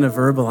 just begin to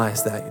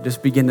verbalize that.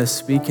 Just begin to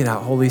speak it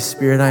out. Holy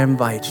Spirit, I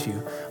invite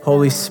you.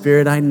 Holy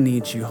Spirit, I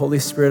need you. Holy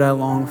Spirit, I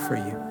long for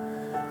you.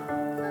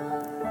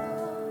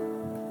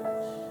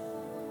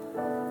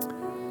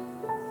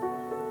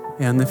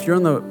 And if you're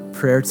on the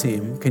prayer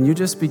team, can you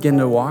just begin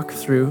to walk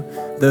through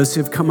those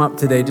who've come up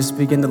today? Just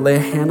begin to lay a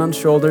hand on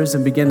shoulders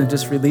and begin to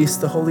just release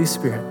the Holy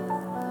Spirit.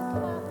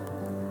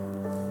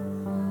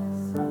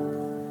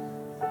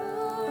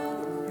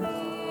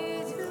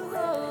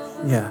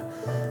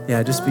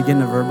 Yeah, just begin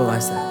to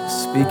verbalize that.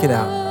 Just speak it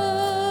out.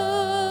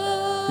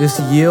 Just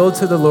yield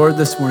to the Lord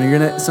this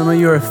morning. Some of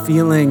you are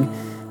feeling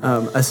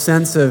a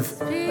sense of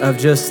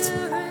just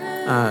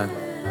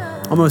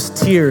almost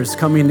tears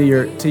coming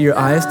to your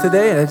eyes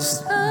today. I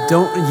just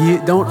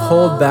don't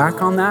hold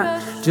back on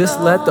that.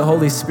 Just let the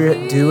Holy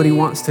Spirit do what He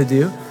wants to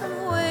do.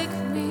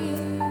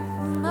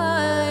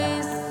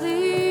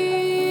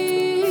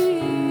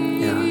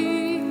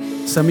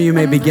 Yeah. Some of you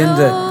may begin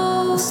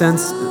to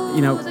sense,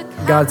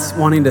 God's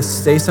wanting to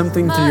say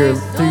something through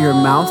your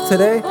mouth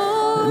today.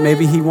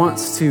 Maybe He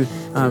wants to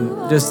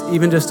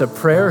just a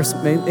prayer.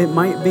 It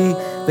might be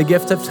the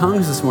gift of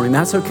tongues this morning.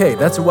 That's okay.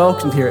 That's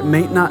welcomed here. It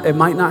might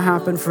not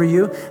happen for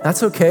you.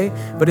 That's okay,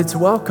 but it's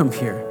welcome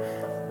here.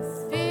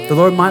 The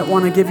Lord might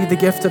want to give you the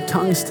gift of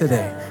tongues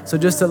today. So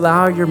just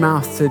allow your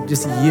mouth to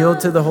just yield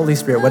to the Holy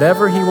Spirit.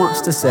 Whatever He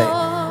wants to say,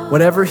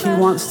 whatever He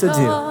wants to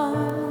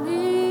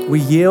do,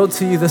 we yield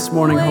to you this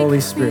morning,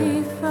 Holy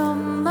Spirit.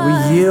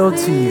 We yield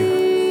to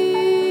you.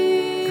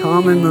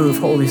 Come and move,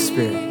 Holy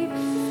Spirit.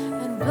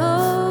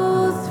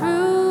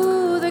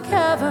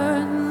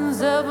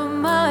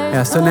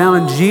 Yeah, so now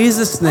in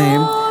Jesus'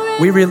 name,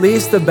 we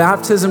release the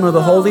baptism of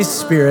the Holy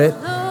Spirit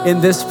in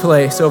this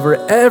place over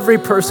every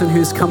person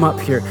who's come up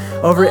here,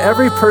 over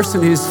every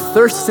person who's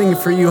thirsting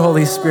for you,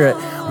 Holy Spirit.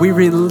 We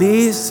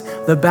release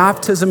the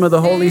baptism of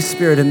the Holy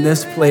Spirit in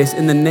this place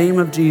in the name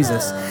of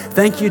Jesus.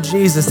 Thank you,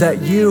 Jesus,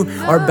 that you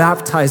are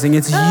baptizing.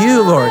 It's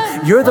you, Lord.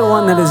 You're the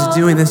one that is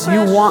doing this.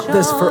 You want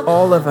this for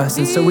all of us.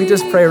 And so we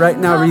just pray right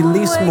now,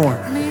 release more,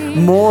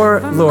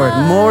 Lord,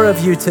 more of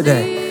you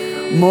today.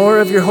 More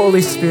of your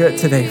Holy Spirit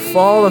today.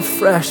 Fall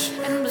afresh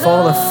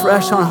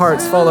on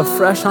hearts, fall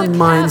afresh on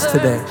minds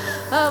today.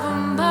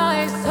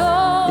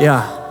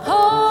 Yeah,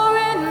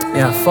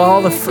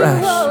 fall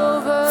afresh.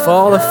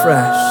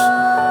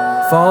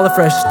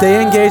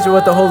 Stay engaged with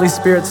what the Holy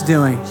Spirit's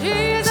doing.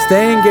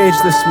 Stay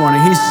engaged this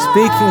morning. He's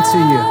speaking to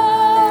you.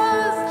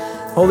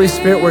 Holy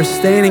Spirit, we're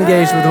staying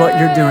engaged with what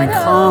you're doing.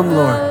 Come,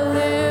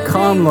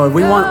 Lord.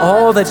 We want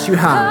all that you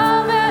have.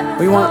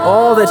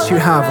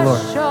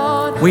 Lord.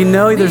 We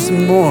know there's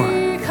more.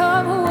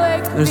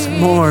 There's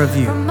more of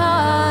you.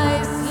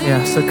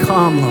 Yeah, so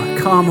come, Lord.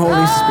 Come,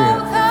 Holy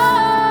Spirit.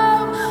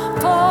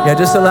 Yeah,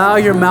 just allow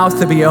your mouth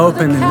to be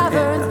open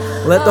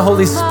and let the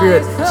Holy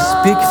Spirit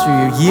speak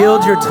through you.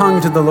 Yield your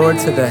tongue to the Lord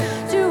today.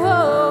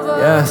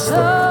 Yes,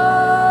 Lord.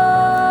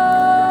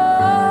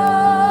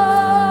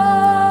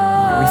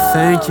 We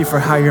thank you for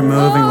how you're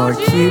moving, Lord.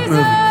 Keep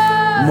moving.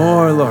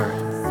 More, Lord.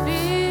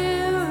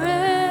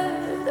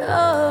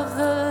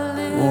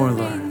 More,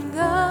 Lord.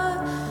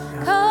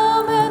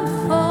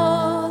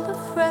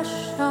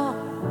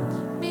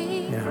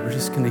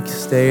 Going to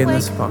stay in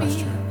this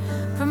posture.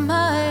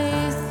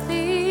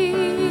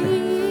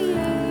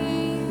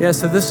 Yeah,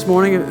 so this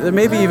morning, there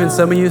may be even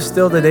some of you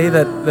still today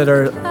that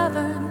are,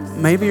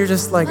 maybe you're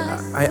just like,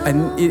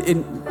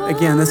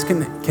 again, this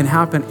can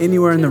happen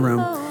anywhere in the room.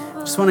 I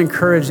just want to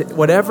encourage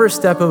whatever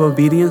step of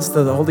obedience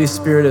that the Holy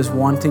Spirit is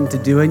wanting to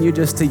do in you,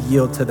 just to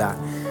yield to that.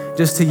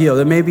 Just to yield.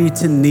 It may be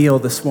to kneel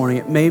this morning.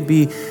 It may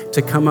be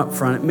to come up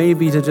front. It may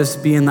be to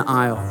just be in the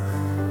aisle.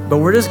 But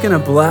we're just going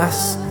to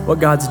bless what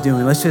God's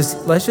doing. Let's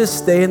just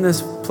stay in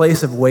this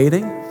place of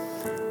waiting.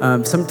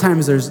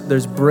 Sometimes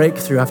there's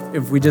breakthrough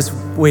if we just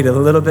wait a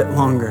little bit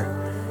longer.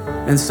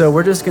 And so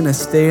we're just going to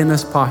stay in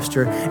this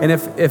posture. And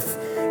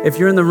if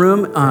you're in the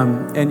room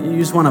and you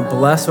just want to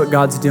bless what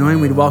God's doing,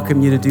 we'd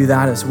welcome you to do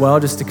that as well.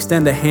 Just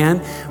extend a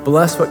hand,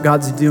 bless what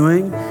God's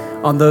doing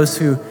on those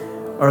who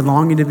are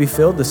longing to be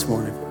filled this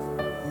morning.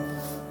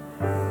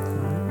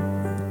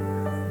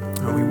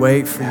 We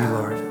wait for you,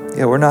 Lord.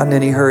 Yeah, we're not in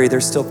any hurry.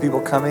 There's still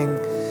people coming.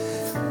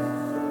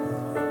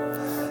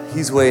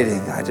 He's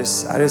waiting. I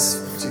just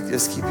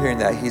keep hearing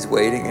that. He's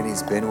waiting, and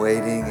He's been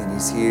waiting, and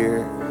He's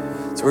here.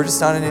 So we're just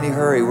not in any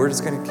hurry. We're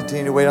just going to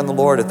continue to wait on the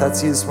Lord. If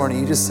that's you this morning,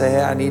 you just say,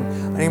 hey, I need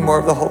more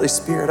of the Holy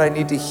Spirit. I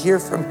need to hear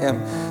from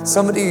Him.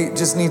 Somebody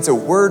just needs a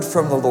word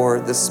from the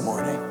Lord this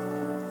morning.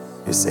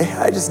 You say, hey,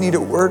 I just need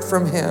a word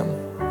from Him.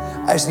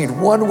 I just need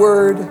one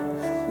word,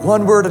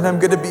 and I'm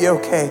going to be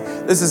okay.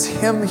 This is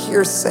Him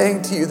here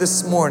saying to you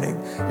this morning,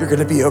 you're going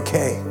to be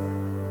okay.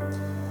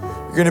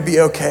 You're going to be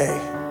okay.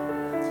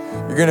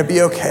 You're going to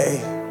be okay.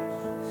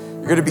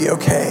 You're going to be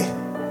okay.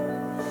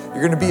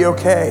 You're going to be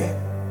okay.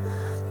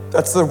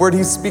 That's the word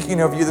He's speaking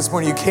over you this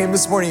morning. You came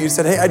this morning, you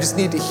said, hey, I just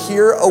need to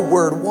hear a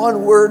word,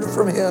 one word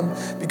from Him,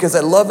 because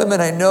I love Him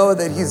and I know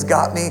that He's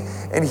got me.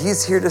 And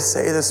He's here to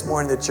say this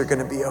morning that you're going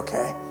to be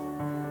okay.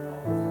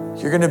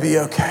 You're going to be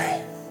okay.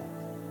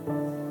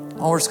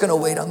 Oh, we're just going to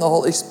wait on the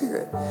Holy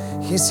Spirit.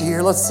 He's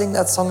here. Let's sing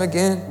that song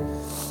again.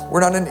 We're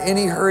not in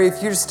any hurry.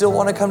 If you still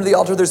want to come to the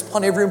altar, there's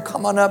plenty of room.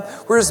 Come on up.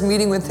 We're just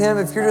meeting with Him.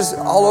 If you're just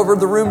all over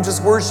the room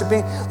just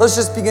worshiping, let's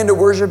just begin to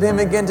worship Him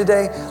again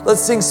today.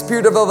 Let's sing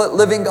Spirit of the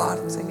Living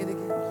God. Sing it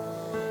again.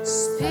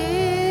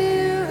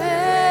 Spirit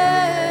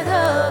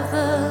of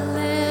the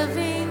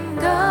living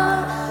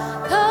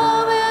God,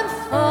 come and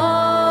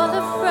fall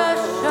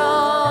afresh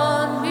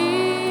on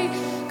me.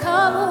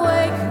 Come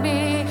wake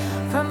me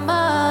from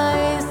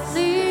my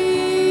sleep.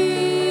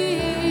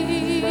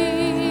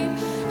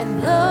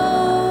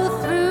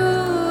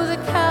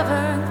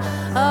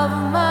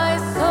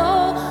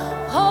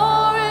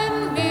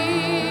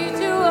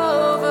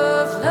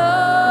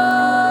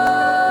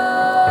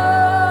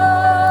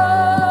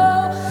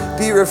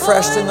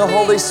 refreshed in the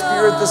Holy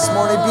Spirit this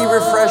morning. Be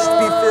refreshed,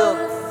 be filled.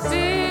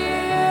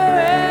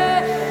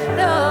 Spirit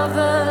of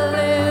the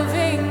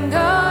living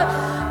God,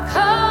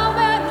 come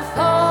and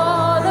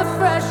fall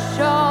afresh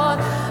on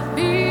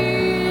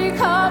me.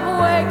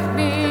 Come wake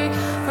me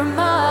from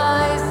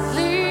my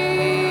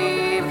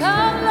sleep.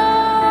 Come,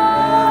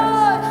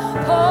 Lord,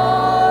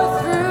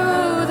 pour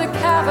through the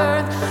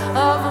caverns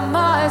of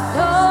my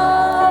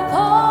soul.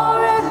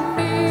 Pour in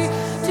me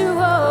to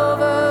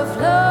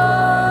overflow.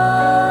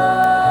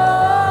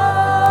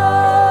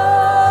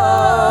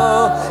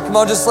 Come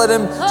on, just let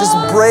him just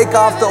break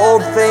off the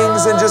old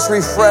things and just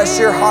refresh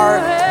your heart.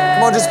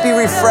 Come on, just be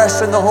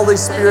refreshed in the Holy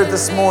Spirit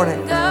this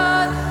morning.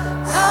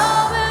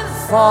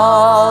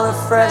 Fall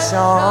afresh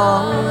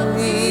on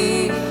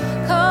me.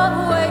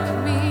 Come wake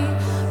me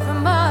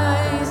from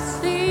my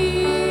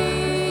sleep.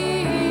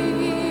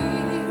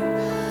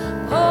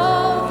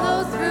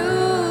 Flow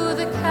through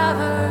the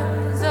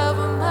caverns of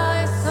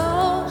my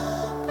soul.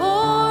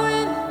 Pour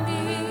in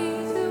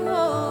me to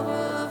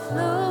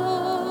overflow.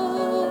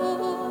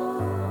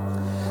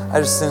 I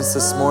just sense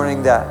this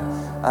morning that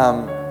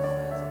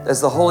as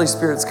the Holy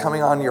Spirit's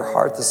coming on your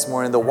heart this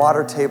morning, the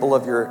water table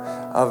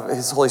of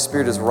His Holy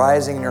Spirit is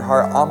rising in your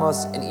heart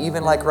almost, and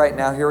even like right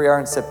now, here we are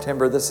in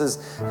September, this is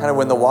kind of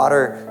when the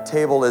water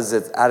table is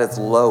at its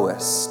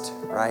lowest,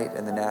 right,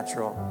 in the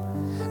natural.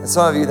 And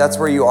some of you, that's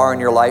where you are in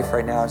your life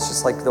right now. It's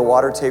just like the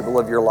water table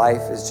of your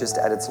life is just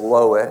at its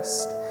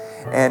lowest.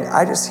 And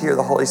I just hear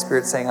the Holy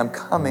Spirit saying, I'm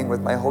coming with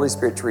my Holy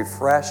Spirit to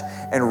refresh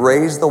and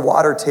raise the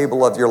water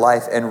table of your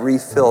life and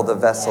refill the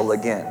vessel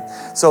again.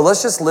 So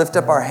let's just lift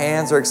up our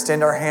hands or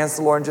extend our hands to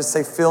the Lord and just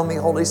say, fill me,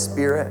 Holy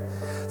Spirit.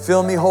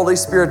 Fill me, Holy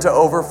Spirit, to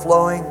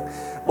overflowing.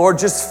 Lord,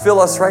 just fill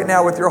us right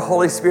now with your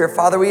Holy Spirit.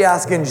 Father, we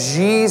ask in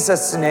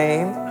Jesus'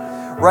 name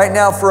right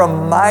now for a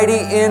mighty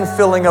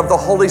infilling of the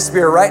Holy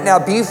Spirit. Right now,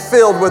 be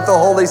filled with the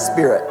Holy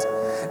Spirit.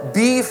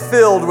 Be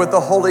filled with the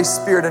Holy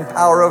Spirit and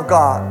power of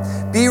God.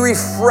 Be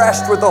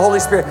refreshed with the Holy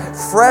Spirit.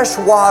 Fresh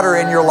water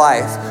in your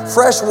life.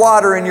 Fresh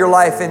water in your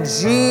life in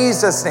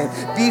Jesus' name.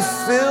 Be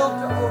filled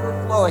to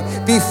overflowing.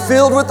 Be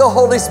filled with the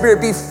Holy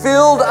Spirit. Be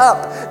filled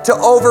up to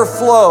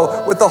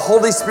overflow with the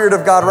Holy Spirit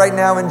of God right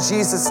now in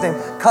Jesus' name.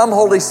 Come,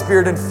 Holy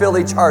Spirit, and fill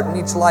each heart and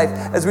each life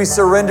as we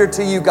surrender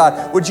to you,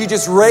 God. Would you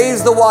just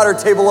raise the water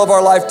table of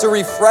our life to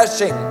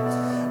refreshing?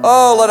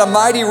 Oh, let a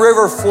mighty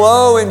river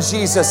flow in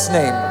Jesus'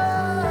 name.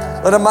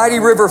 Let a mighty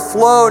river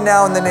flow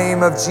now in the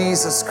name of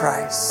Jesus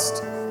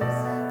Christ.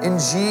 In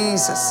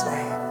Jesus'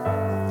 name.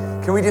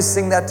 Can we just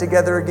sing that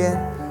together again?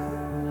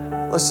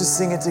 Let's just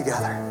sing it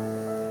together.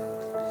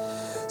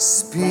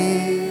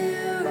 Spirit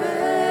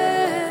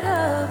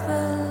of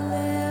the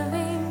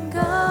living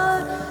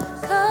God,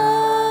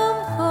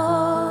 come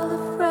fall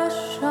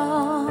afresh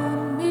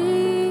on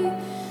me.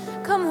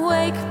 Come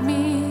wake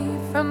me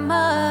from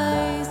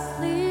my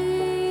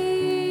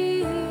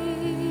sleep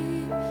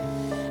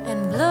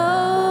and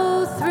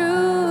blow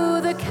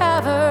through the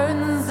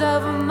caverns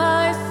of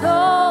my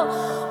soul.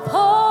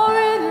 Pour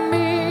in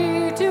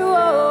me to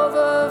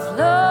overflow.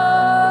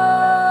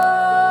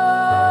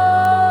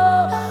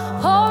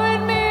 Pour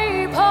in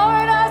me, pour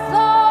in us,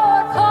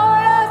 Lord, pour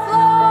in us,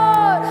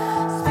 Lord.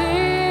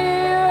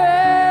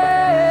 Spirit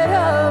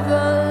of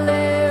the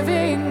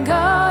living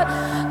God,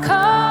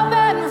 come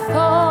and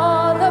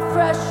fall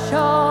afresh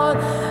on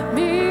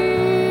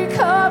me.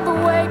 Come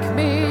wake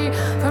me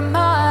from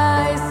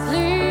my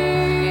sleep.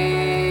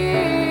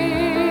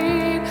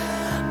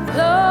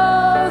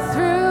 Blow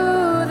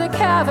through the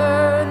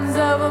caverns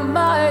of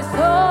my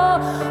soul.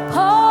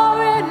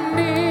 Pour in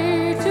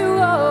me to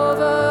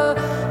overflow.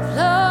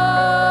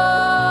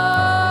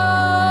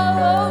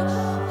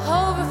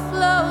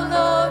 Overflow,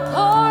 Lord.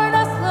 Pour in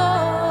us,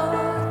 Lord.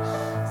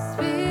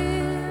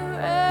 Spirit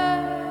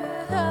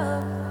of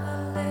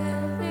the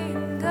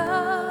living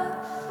God,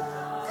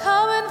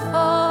 come and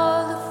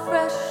fall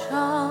afresh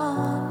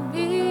on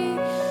me.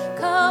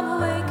 Come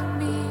wake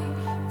me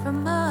from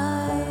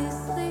my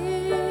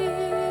sleep.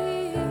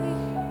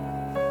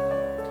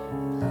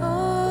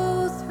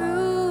 Blow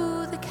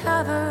through the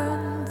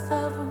caverns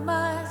of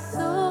my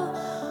soul.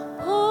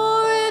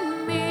 Pour in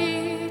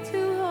me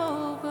to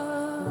overflow.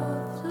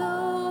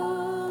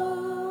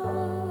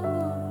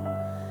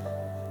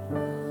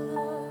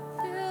 Lord,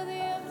 fill the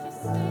empty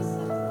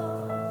spaces,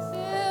 Lord.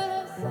 Fill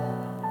us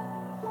up.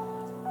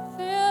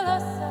 Fill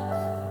us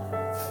up.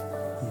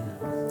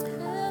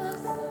 Fill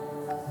us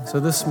up. So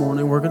this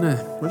morning we're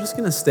just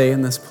gonna stay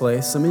in this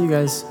place. Some of you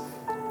guys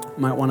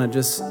might want to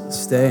just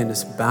stay and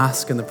just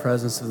bask in the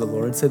presence of the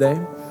Lord today.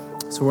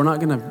 So we're not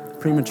gonna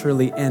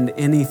prematurely end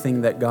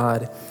anything that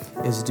God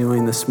is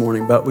doing this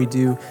morning, but we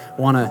do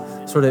want to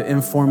sort of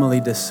informally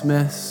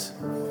dismiss.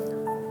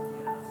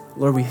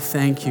 Lord, we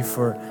thank you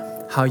for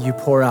how you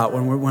pour out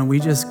when we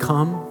just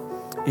come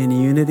in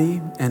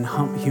unity and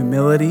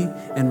humility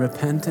and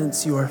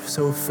repentance. You are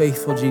so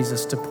faithful,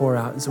 Jesus, to pour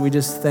out. And so we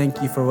just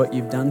thank you for what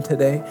you've done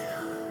today.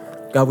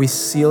 God, we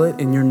seal it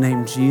in your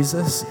name,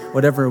 Jesus.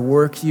 Whatever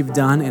work you've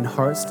done in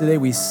hearts today,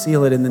 we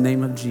seal it in the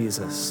name of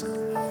Jesus.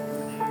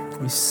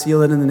 We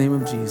seal it in the name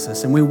of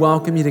Jesus. And we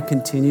welcome you to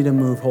continue to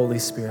move, Holy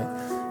Spirit.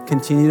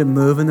 Continue to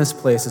move in this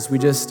place as we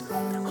just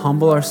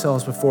humble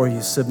ourselves before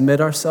you, submit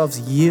ourselves,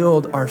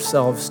 yield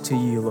ourselves to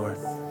you, Lord.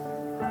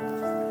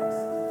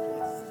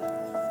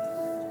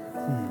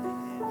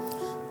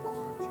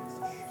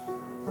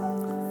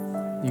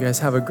 You guys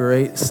have a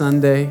great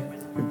Sunday.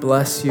 We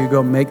bless you.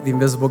 Go make the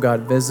invisible God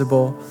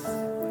visible.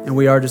 And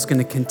we are just going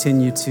to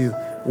continue to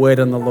wait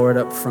on the Lord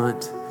up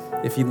front.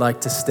 If you'd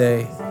like to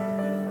stay,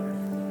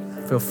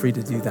 feel free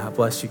to do that.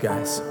 Bless you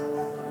guys.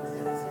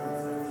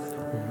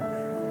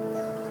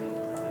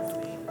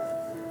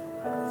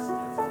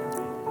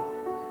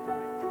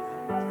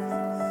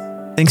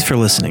 Thanks for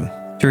listening.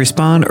 To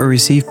respond or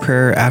receive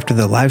prayer after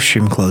the live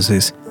stream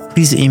closes,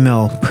 please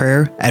email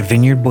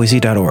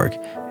prayer@vineyardboise.org,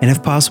 and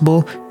if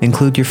possible,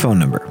 include your phone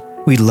number.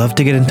 We'd love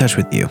to get in touch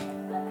with you.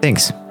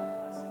 Thanks.